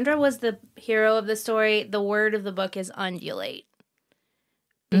Lysandra was the hero of the story, the word of the book is undulate.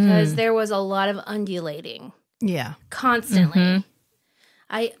 Because there was a lot of undulating Yeah. constantly.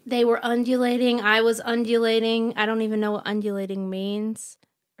 They were undulating. I was undulating. I don't even know what undulating means.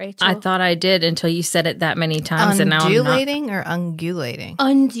 Rachel? I thought I did until you said it that many times, and now I'm not. Undulating or ungulating?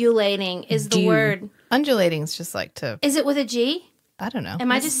 Undulating is the word. Undulating is just like to, Is it with a G? I don't know.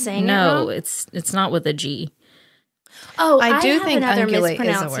 Am I just saying it No, wrong? it's not with a G. Oh, I do have think another ungulate is a word.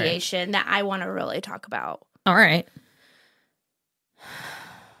 mispronunciation that I want to really talk about. All right.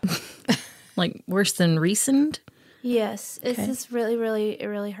 Like worse than recent? Yes, this Okay. is it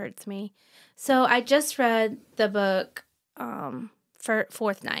really hurts me. So I just read the book for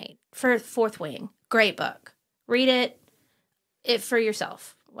Fourth Wing. Great book. Read it for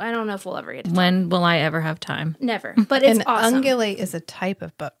yourself. I don't know if we'll ever get to When will I ever have time? never, but it's An awesome. ungulate is a type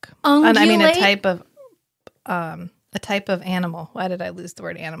of book. Ungulate? I mean, a type of animal. Why did I lose the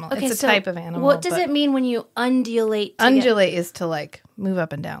word animal? Okay, It's a so type of animal. What does but it mean when you undulate? together? Undulate is to like move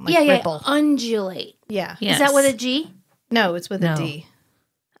up and down, like yeah, ripple. undulate. Yeah. Yes. Is that with a G? No, it's with No. a D.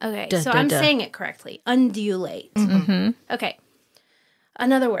 Okay, Duh, so duh, I'm duh. saying it correctly. Undulate. Mm-hmm. Okay.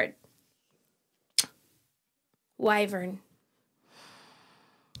 Another word. Wyvern.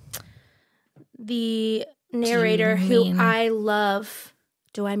 The narrator who mean- I love.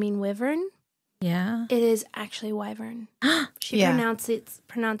 Do I mean wyvern? Yeah. It is actually wyvern. She Yeah.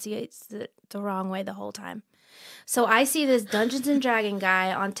 pronunciates it the wrong way the whole time. So I see this Dungeons and Dragon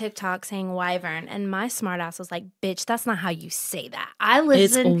guy on TikTok saying wyvern, and my smartass was like, "Bitch, that's not how you say that." I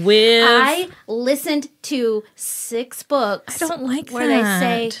listened. It's with. I listened to 6 books. I don't like where they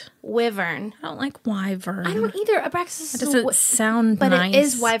say that. wyvern. I don't like wyvern. I don't either. Abraxas It doesn't sound but nice. it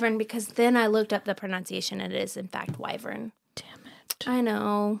is wyvern because then I looked up the pronunciation and it is in fact wyvern. Damn it. I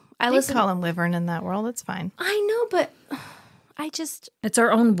know. I You listen. call him wyvern in that world. It's fine. I know, but It's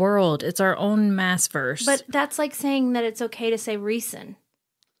our own world. It's our own mass verse. But that's like saying that it's okay to say reason.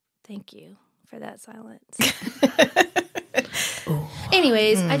 Thank you for that silence.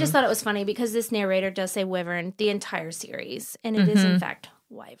 Anyways, I just thought it was funny because this narrator does say wyvern the entire series, and it is in fact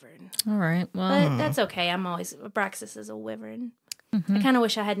wyvern. All right. Well, But that's okay. Abraxas is a wyvern. I kind of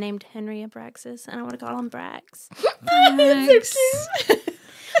wish I had named Henry Abraxas, and I would have called him Brax.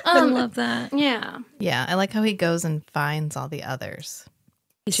 I love that. Yeah. Yeah, I like how he goes and finds all the others.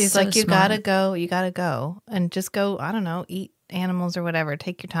 She's so like, you smart. gotta go. And just go, I don't know, eat animals or whatever.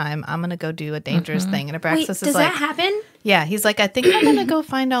 Take your time. I'm going to go do a dangerous thing. And Abraxas Wait, is does like, that happen? yeah, he's like, I think I'm going to go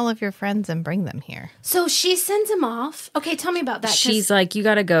find all of your friends and bring them here. So she sends him off. Okay, tell me about that. 'cause- She's like, you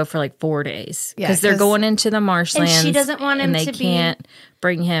got to go for like 4 days. Yeah, Because they're 'cause- going into the marshlands. And she doesn't want him and they to be- can't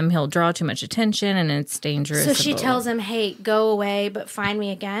bring him. He'll draw too much attention and it's dangerous. So she tells him, hey, go away, but find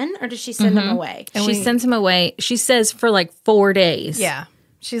me again? Or does she send him away? She sends him away. She says for like 4 days. Yeah.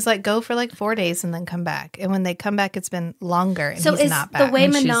 She's like, go for like 4 days and then come back. And when they come back, it's been longer and So he's is not back. the way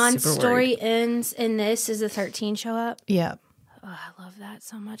And she's Manon's super story ends in this is the 13 show up? Yeah. Oh, I love that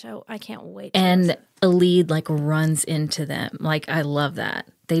so much. I can't wait. To And listen. Alid like runs into them. Like, I love that.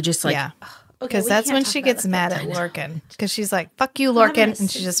 They just like, yeah. Okay, Because we that's can't when talk she about gets that. mad at Lorcan. Because she's like, fuck you, I'm gonna Lorcan.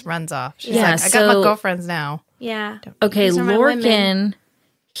 And she see- just runs off. She's Yeah, like, I got my so- girlfriends now. Yeah. okay, These are my women.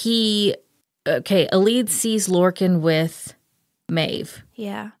 Lorcan, Alid sees Lorcan with Maeve.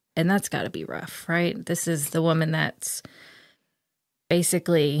 Yeah. And that's got to be rough, right? This is the woman that's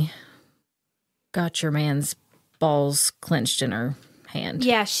basically got your man's balls clenched in her hand.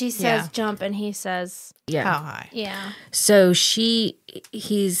 Yeah, she says Yeah. jump and he says, Yeah. How high? yeah. So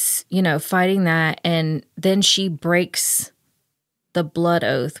he's, fighting that. And then she breaks the blood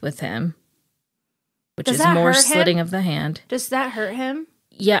oath with him, which Does is that more hurt him? slitting of the hand. Does that hurt him?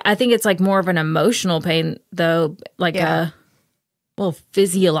 Yeah, I think it's like more of an emotional pain, though. Like Yeah.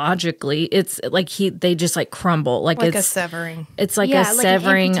 physiologically, it's like they just like crumble. Like Like a it's severing. it's like Yeah, a like an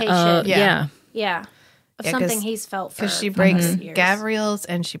severing. amputation. Yeah. Yeah. Of Yeah, something he's felt for Because she breaks years. Gabriel's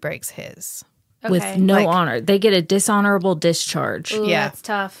and she breaks his. With Okay. no Like- honor, they get a dishonorable discharge. Ooh, Yeah. that's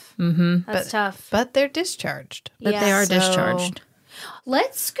tough. Mm-hmm. That's tough. But they're discharged. But they Yeah. are So- discharged.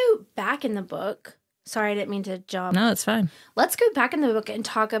 Let's scoot back in the book. Sorry, I didn't mean to jump. No, it's fine. Let's go back in the book and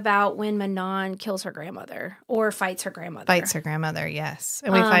talk about when Manon kills her grandmother or fights her grandmother. Fights her grandmother, yes.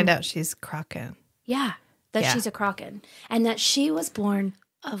 And we find out she's Kraken. Yeah, that Yeah. she's a Kraken and that she was born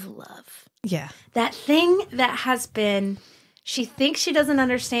of love. Yeah. That thing that has been, she thinks she doesn't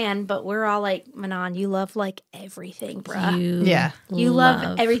understand, but we're all like, Manon, you love like everything, bruh. Yeah. You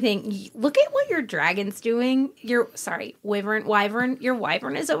love everything. Look at what your dragon's doing. Wyvern. Your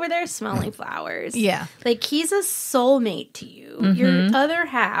wyvern is over there smelling flowers. Yeah. Like he's a soulmate to you. Your other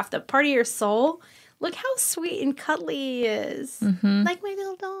half, the part of your soul. Look how sweet and cuddly he is. Like my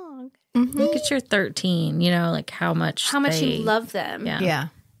little dog. Look at your 13. Like how much You love them. Yeah. Yeah.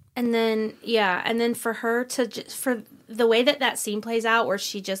 And then for her to just, for the way that scene plays out, where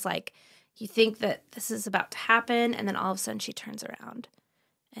she just like, you think that this is about to happen, and then all of a sudden she turns around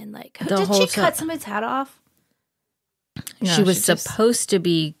and like, The did whole she time- cut somebody's head off? No, she was she just- supposed to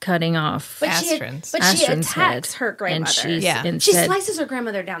be cutting off. But Astron's. she Astron's attacks head. her grandmother. And Yeah. She instead, slices her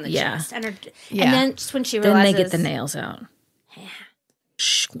grandmother down the Yeah. chest, and Yeah. and then just when she then realizes, they get the nails out. Yeah.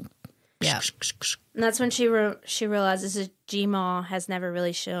 and that's when she realizes that Gmaw has never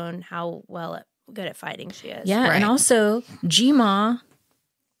really shown how good at fighting she is. Yeah, Right. and also Gma.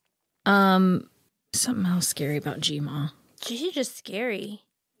 Something else scary about Gma. She's just scary.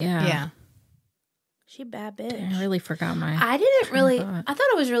 Yeah, Yeah. She a bad bitch. I really forgot my. I didn't really. thought. I thought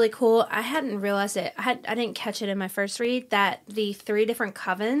it was really cool. I hadn't realized it. I didn't catch it in my first read that the 3 different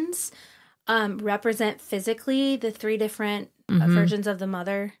covens represent physically the 3 different versions of the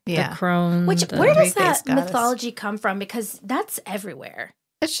mother. Yeah. The crone. Which the- where does that three-faced goddess. mythology come from? Because that's everywhere.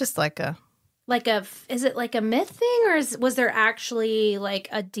 It's just like a Is it like a myth thing, or was there actually like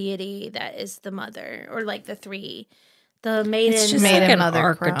a deity that is the mother, or like the 3, the maiden? It's just Maiden, like an mother,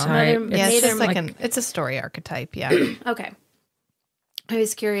 archetype. crone. yeah, it's Maiden, just like it's a story archetype. Yeah. Okay. I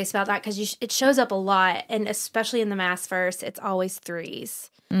was curious about that because it shows up a lot, and especially in the Maas verse, it's always 3s.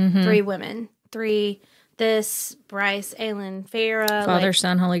 3 women. 3, this, Bryce, Aelin, Farah. Father,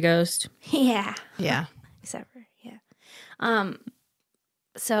 Son, Holy Ghost. Yeah. Yeah. Except for, yeah.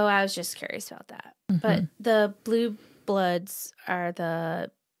 So I was just curious about that. But the blue bloods are the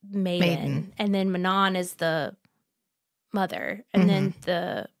maiden. And then Manon is the mother. And then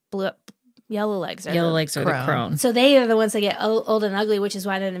the yellow legs are Yellow the legs are the crone. crone. So they are the ones that get old and ugly, which is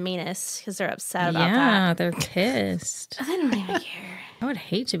why they're the meanest, because they're upset about Yeah, they're pissed. that. I don't even care. I would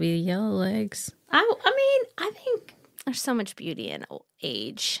hate to be the yellow legs. I mean, I think There's so much beauty in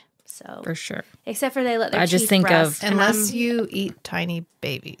age. So For sure. except for they let their I just teeth think of- rust, and Unless you eat tiny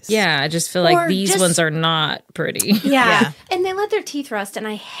babies. Yeah, I just feel like Or these just- ones are not pretty. yeah, and they let their teeth rust, and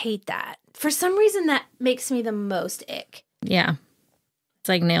I hate that. For some reason, that makes me the most ick. Yeah. It's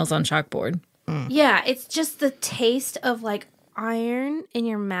like nails on chalkboard. Yeah, it's just the taste of like iron in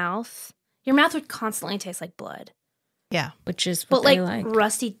your mouth. Your mouth would constantly taste like blood, Yeah. Which is what but they like like.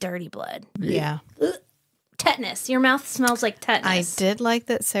 rusty, dirty blood. Yeah. Tetanus. Your mouth smells like I tetanus. did like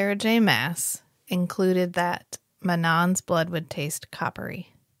that Sarah J. Maas included that Manon's blood would taste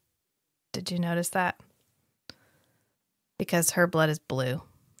coppery. Did you notice that? Because her blood is blue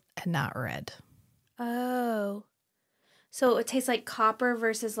and not red. Oh, so it tastes like copper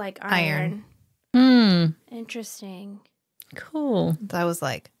versus like iron. Interesting. Cool. So I was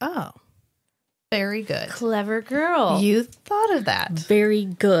like, oh, very good. Clever girl. You thought of that. Very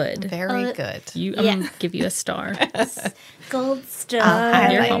good. Very good. I'm Yeah. going to give you a star. Gold star.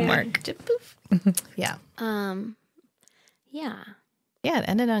 I'll Your highlight homework. Yeah. Yeah. Yeah, it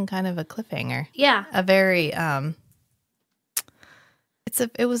ended on kind of a cliffhanger. Yeah. A very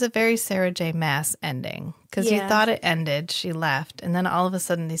it was a very Sarah J. Maas ending because you Yeah. thought it ended, she left, and then all of a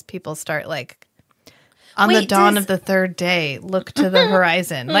sudden these people start like on the Wait, dawn does- of the third day, look to the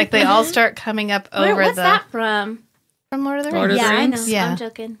horizon. Like they all start coming up over What's the that from? from Lord of the Lord of Rings. the Yeah, I know. Rings? Yeah. I'm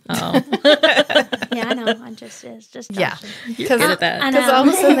joking. Oh, Yeah, I know. I'm just Yeah. joking. you're good at I that. know. Because all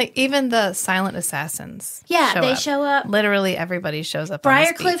of a sudden, even the silent assassins, Yeah, they up. show up. Literally, everybody shows up. on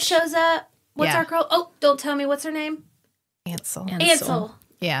this Briarcliff beach. shows up. What's Yeah. our girl? Oh, don't tell me what's her name. Ansel. Ansel.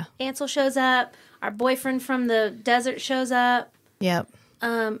 Yeah. Ansel shows up. Our boyfriend from the desert shows up. Yep.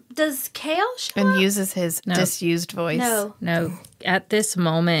 Does Kale show And up? uses his No. disused voice. No, at this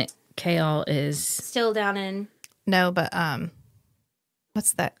moment, Kale is. Still down in. No, but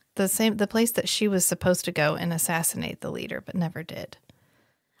what's that? The place that she was supposed to go and assassinate the leader, but never did.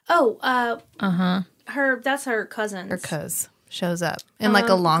 Oh, that's her cousin. Her cuz shows up in like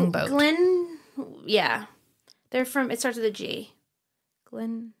a longboat. Glenn. Yeah, they're from. It starts with a G.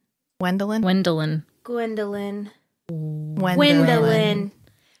 Glenn. Gwendolyn. Gwendolyn. Gwendolyn. Gwendolyn.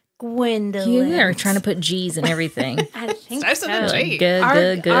 Gwendolyn. You are trying to put G's and everything. I think Starts so. with a G. Good,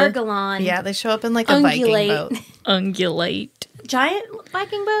 good, good. Argalon. Yeah, they show up in like a Viking Ungulate. boat. Ungulate. Giant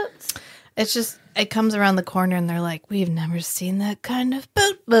Viking boats. It's just it comes around the corner and they're like, "We've never seen that kind of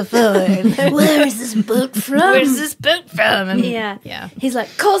boat before." Where is this boat from? Where's this boat from? And Yeah. yeah. He's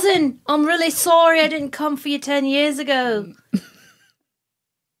like, cousin, I'm really sorry I didn't come for you 10 years ago.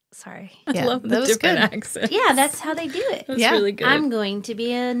 Sorry. Yeah, I love that the was different good. accents. Yeah, that's how they do it. That's Yeah. really good. I'm going to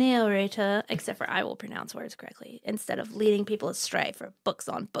be a narrator, except for I will pronounce words correctly instead of leading people astray for books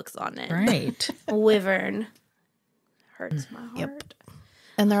on it. right. Wyvern. Hurts my heart. Yep.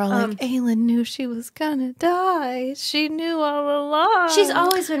 And they're all like, Aelin knew she was gonna die. She knew all along. She's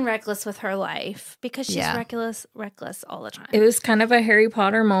always been reckless with her life because she's Yeah. reckless all the time. It was kind of a Harry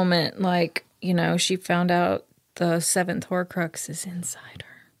Potter moment. Like, she found out the seventh Horcrux is inside her.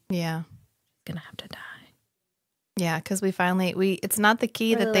 Yeah. Gonna have to die. Yeah, because it's not the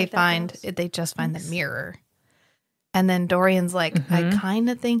key Really that they like that find. house. They just find the mirror. And then Dorian's like, I Mm-hmm. kind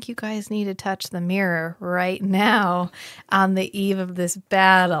of think you guys need to touch the mirror right now on the eve of this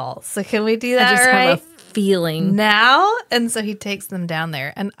battle. So can we do that I just right have a feeling. now? And so he takes them down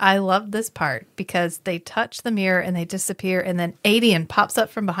there. And I love this part because they touch the mirror and they disappear. And then Adian pops up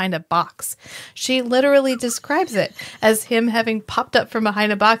from behind a box. She literally describes it as him having popped up from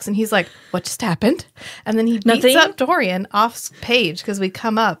behind a box. And he's like, what just happened? And then he beats Nothing? up Dorian off page because we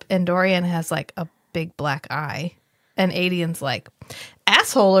come up and Dorian has like a big black eye. And Adian's like,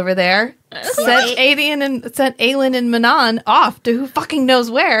 asshole over there. Sent Aelin and Manon off to who fucking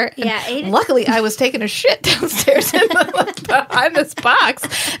knows where. And Yeah, Aiden- luckily, I was taking a shit downstairs behind this box,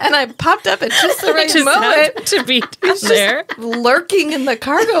 and I popped up at just the right Just moment, happened to be down there. lurking in the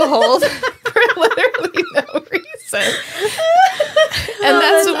cargo hold for literally no reason. And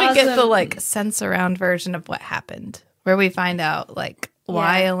that's when we get the like sense around version of what happened, where we find out like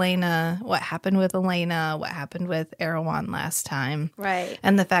why Elena, what happened with Elena, what happened with Erewhon last time. Right.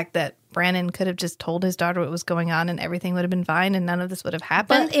 And the fact that Brandon could have just told his daughter what was going on and everything would have been fine and none of this would have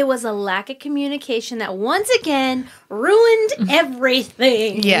happened. But it was a lack of communication that once again ruined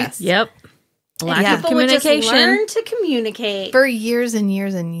everything. Yes. Yep. Lack Yeah. of People would just communication. learn to communicate. For years and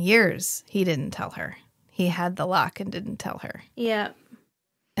years and years, he didn't tell her. He had the lock and didn't tell her. Yep.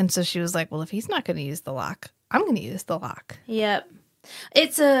 And so she was like, well, if he's not going to use the lock, I'm going to use the lock. Yep.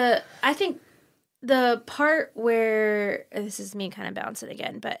 I think the part where, this is me kind of bouncing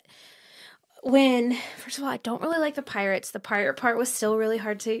again, but when, first of all, I don't really like the pirates. The pirate part was still really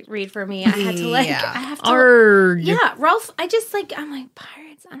hard to read for me. I had to like, Yeah. I have to, Arg. yeah, Ralph. I just like, I'm like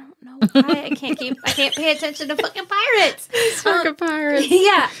pirates. I don't know why I can't pay attention to fucking pirates. Fucking pirates.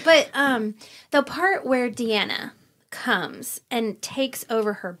 Yeah, but the part where Deanna comes and takes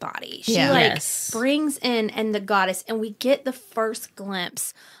over her body, she Yeah. like Yes. brings in and the goddess, and we get the first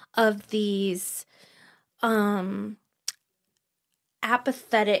glimpse of these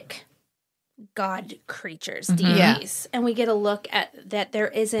apathetic god creatures, deities. And we get a look at that there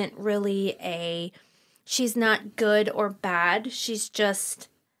isn't really she's not good or bad, she's just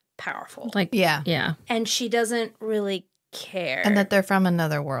powerful. Like, Yeah. yeah. And she doesn't really care. And that they're from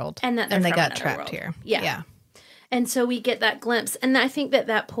another world. And that they they're from got another trapped world. here. Yeah. Yeah. And so we get that glimpse. And I think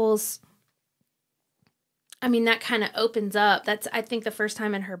that pulls, I mean, that kind of opens up. That's, I think, the first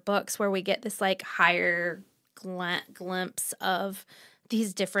time in her books where we get this like higher glimpse of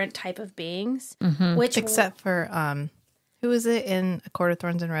these different type of beings. Which Except for, who is it in A Court of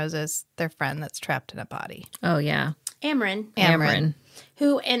Thorns and Roses? Their friend that's trapped in a body. Oh, yeah. Amryn. Amryn.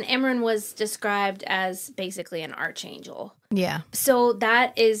 And Amryn was described as basically an archangel. Yeah. So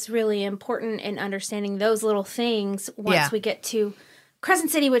that is really important in understanding those little things once we get to Crescent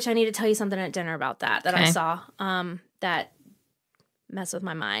City, which I need to tell you something at dinner about that I saw that messed with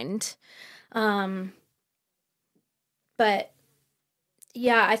my mind. But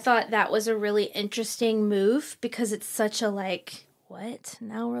yeah, I thought that was a really interesting move because it's such a like, what?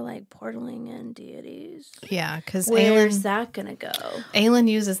 Now we're like portaling in deities. Yeah, because Where's that gonna go? Aelin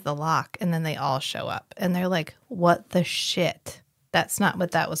uses the lock, and then they all show up, and they're like, "What the shit? That's not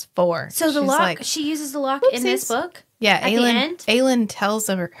what that was for." So the She's lock, like, she uses the lock in this "Whoopsies." book? Yeah, at the end? Aelin tells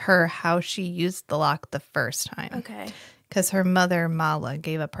her how she used the lock the first time. Okay. Because her mother, Mala,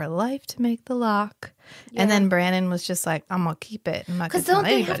 gave up her life to make the lock. And then Brandon was just like, I'm going to keep it. I'm not going Because to tell don't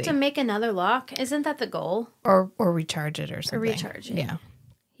they anybody. have to make another lock? Isn't that the goal? Or recharge it or something. recharge it. Yeah.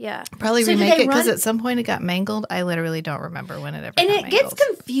 Yeah. Probably So do remake they it because run- at some point it got mangled. I literally don't remember when it ever And got it gets mangled.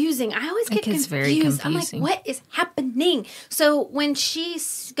 confusing. I always get gets confused. very confusing. I'm like, what is happening? So when she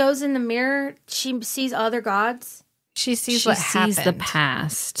goes in the mirror, she sees other gods. She sees She what sees happened. the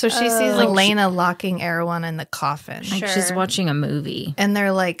past. So she sees Elena locking Erewhon in the coffin. Like she's Sure. watching a movie. And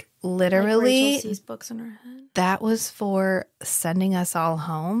they're like, Like literally, Rachel sees books in her head. that was for sending us all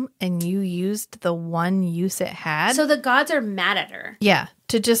home. And you used the one use it had. So the gods are mad at her. Yeah,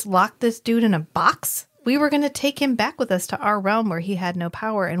 to just lock this dude in a box. We were going to take him back with us to our realm where he had no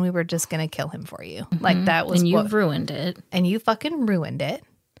power, and we were just going to kill him for you. Like that was And you what, ruined it. and you fucking ruined it.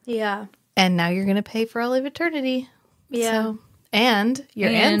 Yeah. And now you're going to pay for all of eternity. Yeah. So, and your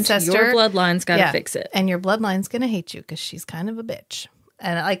And ancestor, your bloodline's got to fix it. and your bloodline's going to hate you because she's kind of a bitch.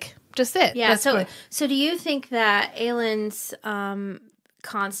 And like, just it. Yeah. That's So, what- so do you think that Aelin's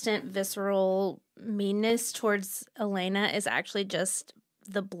constant visceral meanness towards Elena is actually just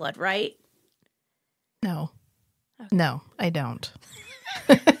the blood right? no, no, I don't.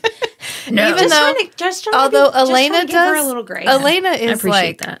 No. Even though, although Elena give her a does, little grace. Elena I is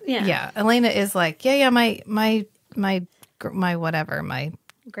appreciate like, that. Yeah. Elena is like, my whatever, my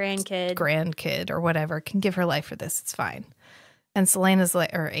grandkid. grandkid or whatever can give her life for this. It's fine. And Selena's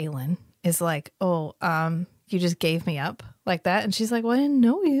like, or Aelin is like, oh, you just gave me up like that. And she's like, well, I didn't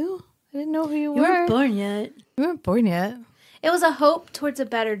know you. I didn't know who you You were. weren't born yet. You weren't born yet. It was a hope towards a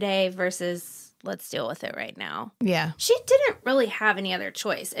better day versus let's deal with it right now. Yeah. She didn't really have any other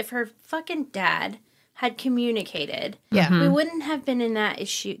choice. If her fucking dad had communicated, Yeah. we wouldn't have been in that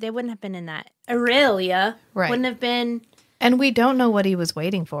issue. They wouldn't have been in that. Aurelia Right. wouldn't have been. And we don't know what he was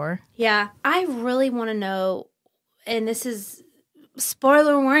waiting for. Yeah. I really want to know, and this is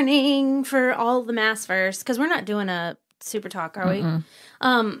spoiler warning for all the Maas verse, because we're not doing a super talk, are we?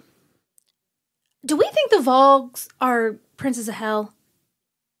 Do we think the Vogs are princes of hell?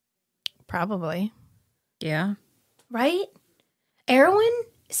 Probably. Yeah. Right? Erwin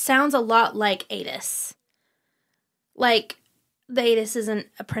sounds a lot like Adis. Like the Adis isn't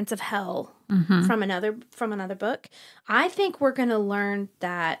a prince of hell from another book. I think we're gonna learn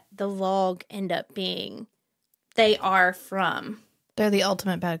that the Vogue end up being they are from. They're the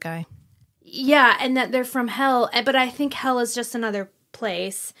ultimate bad guy. Yeah, and that they're from hell, but I think hell is just another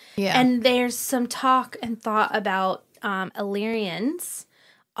place. Yeah. And there's some talk and thought about Illyrians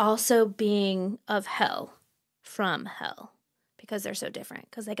also being of hell, from hell, because they're so different,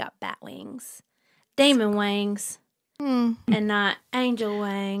 because they got bat wings, demon wings, and not angel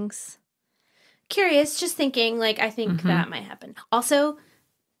wings. Curious, just thinking, like, I think that might happen. Also,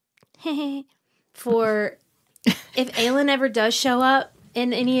 for if Aelin ever does show up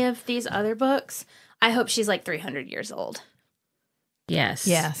in any of these other books, I hope she's like 300 years old. Yes.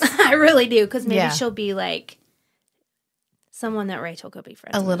 Yes. I really do, because maybe Yeah. she'll be like someone that Rachel could be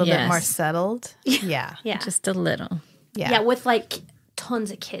friends A with. little bit Yes. more settled. Yeah. Yeah. Just a little. Yeah, with like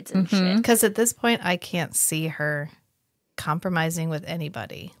tons of kids and shit. Because at this point, I can't see her compromising with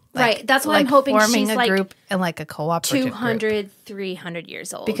anybody. Right, that's why I'm hoping forming she's, a like, group and like a cooperative 200, 300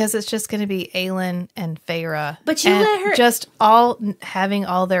 years old. because it's just going to be Aelin and Feyre. But you and let her- just all having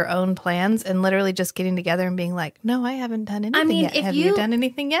all their own plans and literally just getting together and being like, "No, I haven't done anything yet. if Have you done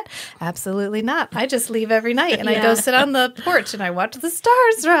anything yet? Absolutely not. I just leave every night and I Yeah. go sit on the porch and I watch the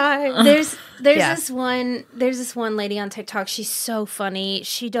stars rise." There's Yeah. this one lady on TikTok. She's so funny.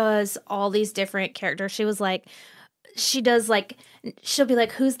 She does all these different characters. She'll be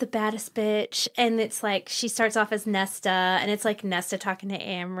like, "Who's the baddest bitch?" And it's like she starts off as Nesta, and it's like Nesta talking to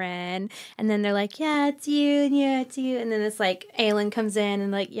Amren, and then they're like, "Yeah, it's you, and yeah, it's you," and then it's like Aelin comes in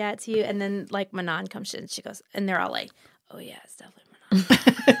and like, "Yeah, it's you," and then like Manon comes in, and she goes, and they're all like, "Oh yeah, it's definitely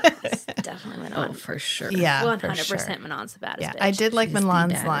Manon. It's definitely Manon. Oh, for sure. Yeah, 100% for sure. Manon's the baddest Yeah, bitch." I did like She's the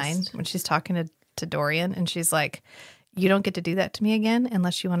Milan's baddest. line when she's talking to Dorian and she's like, "You don't get to do that to me again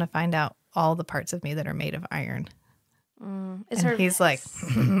unless you want to find out all the parts of me that are made of iron." It's And he's like,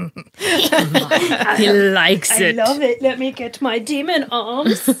 He likes it. it. Let me get my demon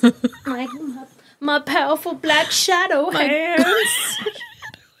arms. my powerful black shadow hands.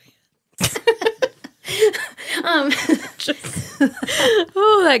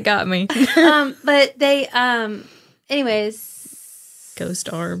 Oh, that got me. But they anyways, Ghost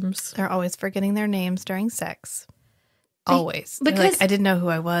arms. they're always forgetting their names during sex. Always. They're because- like, I didn't know who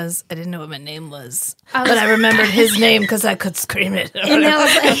I was. I didn't know what my name was. I was- But I remembered his name because I could scream it. and that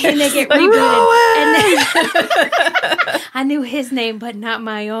was like, and they get rebooted. And then, I knew his name, but not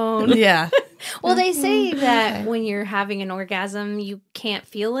my own. Yeah. Well, they say that when you're having an orgasm, you can't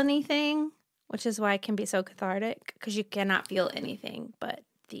feel anything, which is why it can be so cathartic, because you cannot feel anything, but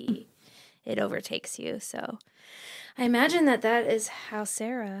it overtakes you. So I imagine that is how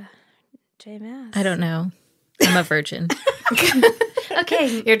Sarah J. Maas. I don't know. I'm a virgin.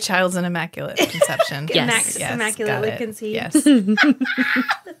 Okay. Your child's an immaculate conception. Yes. Immaculately got it. conceived. Yes.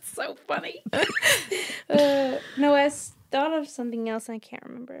 That's so funny. No, I thought of something else and I can't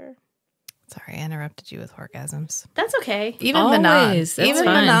remember. Sorry, I interrupted you with orgasms. That's okay. Even Always. Manon. That's Even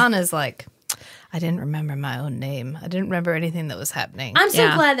fine. Manon is like, I didn't remember my own name. I didn't remember anything that was happening. I'm so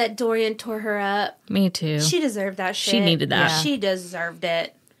Yeah. glad that Dorian tore her up. Me too. She deserved that shit. She needed that. Yeah. She deserved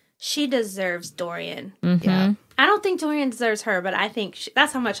it. She deserves Dorian. Yeah. I don't think Dorian deserves her, but I think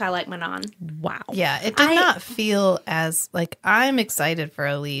that's how much I like Manon. Wow. Yeah, it did not feel as like I'm excited for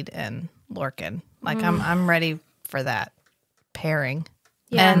Elide and Lorcan. Like I'm ready for that pairing.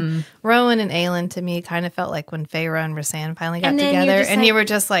 Yeah. And Rowan and Aelin to me kind of felt like when Feyre and Rasanne finally got And then you're together, just and like- you were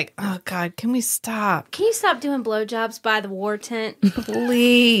just like, "Oh God, can we stop, Can you stop doing blowjobs by the war tent?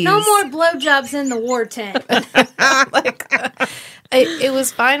 please?" No more blowjobs in the war tent. It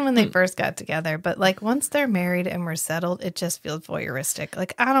was fine when they first got together, but like once they're married and we're settled, it just feels voyeuristic.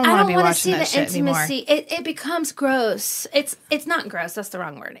 Like I don't I want to don't be want to watching see that the shit anymore. intimacy. It becomes gross. It's not gross. That's the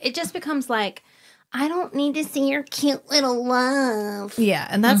wrong word. It just becomes like, I don't need to see your cute little love. Yeah,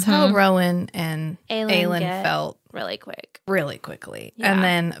 and that's how Rowan and Aelin get felt really quick. really quickly. Yeah. And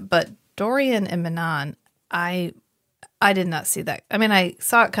then, but Dorian and Manon, I did not see that. I mean, I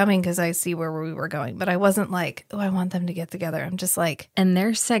saw it coming because I see where we were going, but I wasn't like, oh, I want them to get together. I'm just like, And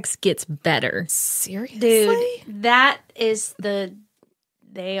their sex gets better. seriously? Dude, that is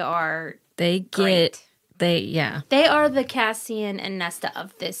they are They get great. they are the Cassian and Nesta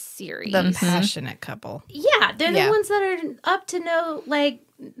of this series. The passionate couple. Yeah, they're Yeah. the ones that are up to know, like,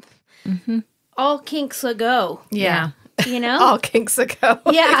 all kinks a go, Yeah. you know? All kinks ago.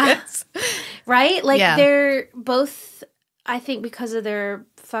 Yeah. Yes. Right? Like, Yeah. they're both, I think, because of their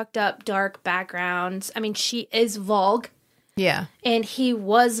fucked up, dark backgrounds. I mean, she is Vogue, Yeah. and he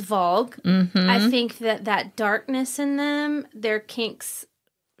was Vogue. I think that darkness in them, their kinks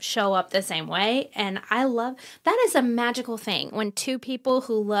show up the same way. And I love, that is a magical thing. When two people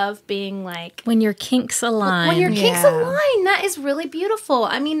who love being like, when your kinks align. when your kinks Yeah. align, that is really beautiful.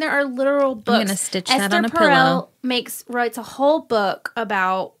 I mean, there are literal books. gonna stitch that Esther on a Perel pillow. writes a whole book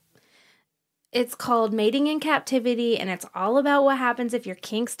about. It's called Mating in Captivity, and it's all about what happens if your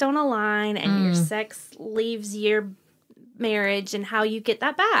kinks don't align and your sex leaves your marriage and how you get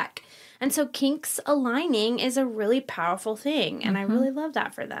that back. And so kinks aligning is a really powerful thing, and I really love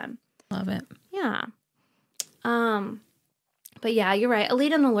that for them. Love it. Yeah. But yeah, you're right.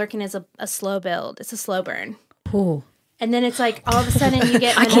 Elite and the Lurkin is a slow build. It's a slow burn. Ooh. And then it's like all of a sudden you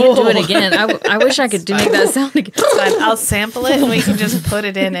get I can't do it again. I wish I could make that sound again. Fine. I'll sample it and we can just put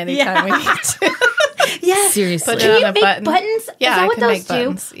it in anytime we need to. Yes. Seriously. Put Can it you on a make button. buttons? Yeah, Is that I what can those make do?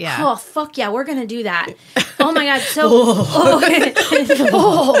 buttons. Yeah. Oh, fuck yeah, we're gonna do that. Oh my god, so oh.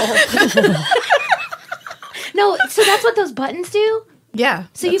 No, so that's what those buttons do? Yeah.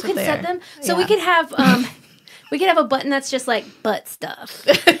 So you can set them. So we Yeah. could have a button that's just like butt stuff.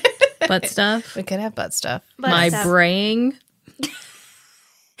 Butt stuff. We could have butt stuff. Butt My stuff. brain.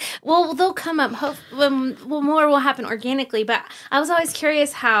 Well, they'll come up. More will happen organically. But I was always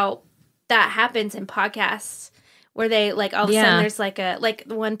curious how that happens in podcasts, where they like all of a sudden there's like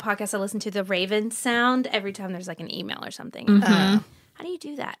the one podcast I listen to, the Raven sound every time there's like an email or something. How do you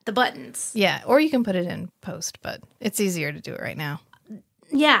do that? The buttons. Yeah. Or you can put it in post, but it's easier to do it right now.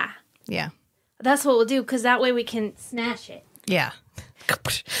 Yeah, Yeah. that's what we'll do because that way we can snatch it. Yeah.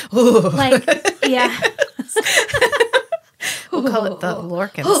 Ooh. Like yeah. We'll call it the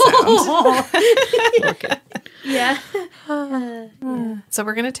Lorcan sound. Yeah. So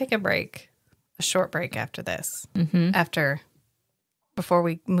we're going to take a break, a short break after this, before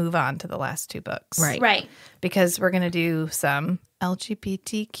we move on to the last two books. Right. Because we're going to do some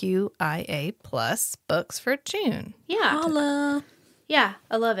LGBTQIA plus books for June. Yeah. Holla. Yeah.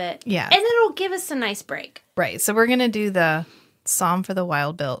 I love it. Yeah. And it'll give us a nice break. Right. So we're going to do the Psalm for the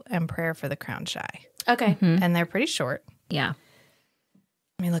Wild Built and Prayer for the Crown Shy. Okay. And they're pretty short. Yeah.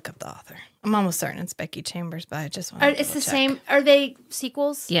 Let me look up the author. I'm almost certain it's Becky Chambers, but I just want to It's the same. Are they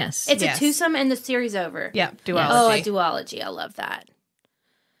sequels? Yes. It's Yes. a twosome and the series over. Yeah, duology. Oh, a duology. I love that.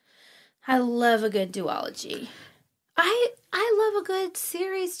 I love a good duology. I love a good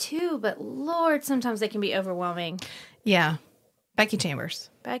series too, but Lord, sometimes they can be overwhelming. Yeah. Becky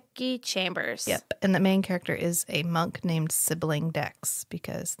Chambers. Becky Chambers. Yep. And the main character is a monk named Sibling Dex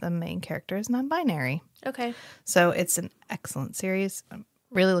because the main character is non-binary. Okay. So it's an excellent series. I'm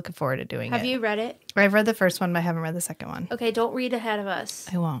really looking forward to doing it. Have you read it? I've read the first one, but I haven't read the second one. Okay, don't read ahead of us.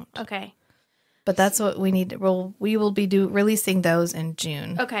 I won't. Okay. But that's what we need. We will be releasing those in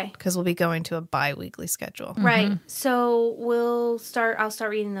June. Okay. Because we'll be going to a bi-weekly schedule. Right. So I'll start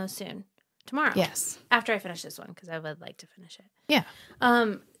reading those soon. Tomorrow. Yes. After I finish this one, because I would like to finish it. Yeah.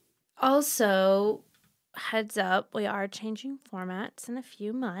 Also, heads up, we are changing formats in a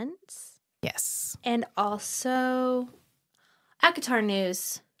few months. Yes. And also, ACOTAR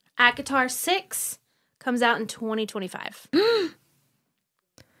news. ACOTAR 6 comes out in 2025.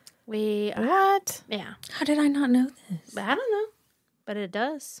 What? Yeah. How did I not know this? But I don't know. But it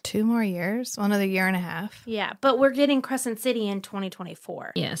does. 2 more years? Another year and a half? Yeah. But we're getting Crescent City in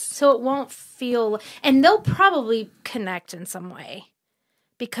 2024. Yes. So it won't feel... And they'll probably connect in some way.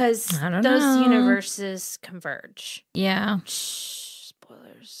 Because I don't those know. universes converge. Yeah. Shh,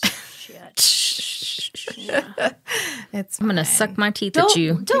 spoilers. Shit. Yeah. It's I'm gonna fine. suck my teeth Don't at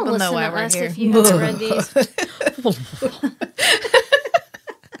you. listen know why to we're us here. if you haven't read these.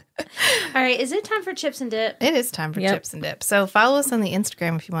 All right, is it time for chips and dip? It is time for Yep. chips and dip. So follow us on the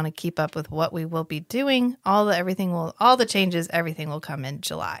Instagram if you want to keep up with what we will be doing. All the changes, everything will come in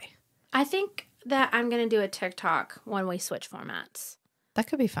July. I think that I'm gonna do a TikTok when we switch formats. That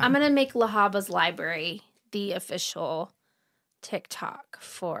could be fun. I'm gonna make Lahaba's Library the official TikTok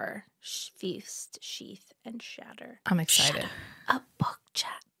for Feast, Sheath, and Shatter. I'm excited. A book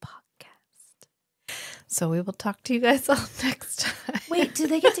chat podcast. So we will talk to you guys all next time. Wait, do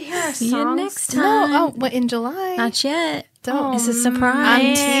they get to hear our See you songs? next time. No, in July. Not yet. Don't. It's a surprise.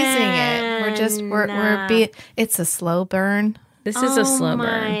 I'm teasing it. We're being. It's a slow burn. This is a slow my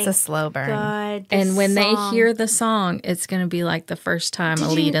burn. It's a slow burn. God, And when they song. hear the song, it's going to be like the first time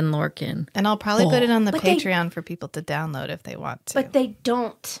Alita and Lorcan. And I'll probably put it on the But they- Patreon for people to download if they want to. But they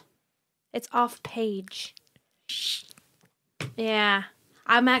don't. It's off page. Yeah.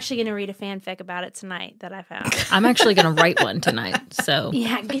 I'm actually going to read a fanfic about it tonight that I found. I'm actually going to write one tonight. So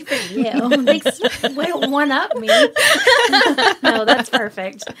Yeah, good for you. Wait, one up me. No, that's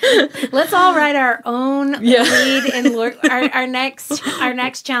perfect. Let's all write our own lead and our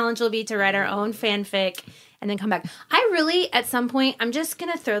next challenge will be to write our own fanfic and then come back. I really, at some point, I'm just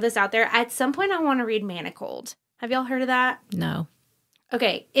going to throw this out there. At some point, I want to read Manacled. Have y'all heard of that? no.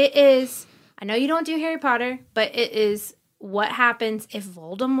 Okay, it is, I know you don't do Harry Potter, but it is what happens if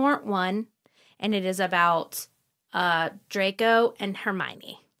Voldemort won, and it is about Draco and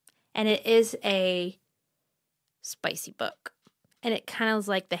Hermione. And it is a spicy book. And it kind of is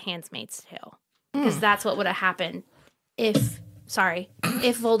like The Handmaid's Tale. Because that's what would have happened if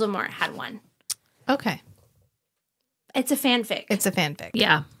Voldemort had won. Okay. It's a fanfic. It's a fanfic.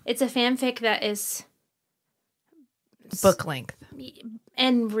 Yeah. It's a fanfic that is Book length.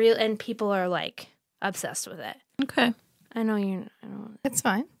 and real, and people are like obsessed with it. Okay. I know you're. I don't. It's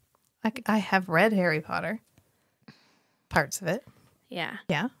fine. I have read Harry Potter. Parts of it. Yeah,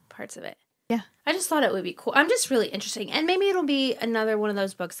 Yeah. parts of it. Yeah. I just thought it would be cool. I'm just really interesting. And maybe it'll be another one of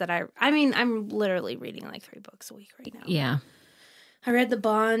those books that I'm literally reading like 3 books a week right now. Yeah. I read the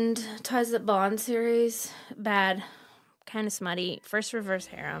Ties That Bond series. Bad. Kind of smutty. First Reverse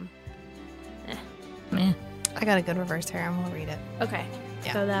Harem. Meh. I got a good reverse harem. We'll read it. Okay.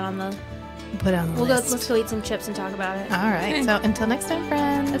 Yeah. Throw that on the... Put it on the list. Let's go eat some chips and talk about it. All right. So until next time,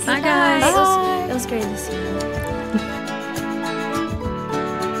 friends. Bye, guys. Bye. It was great to see you.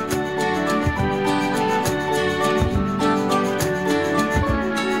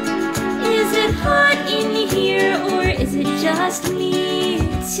 Is it hot in here or is it just me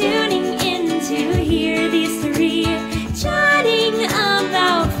tuning in to hear these 3 chatting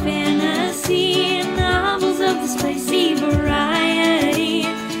about fantasy novels of the spicy variety?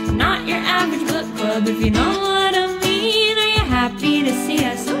 Not your average book club, if you know what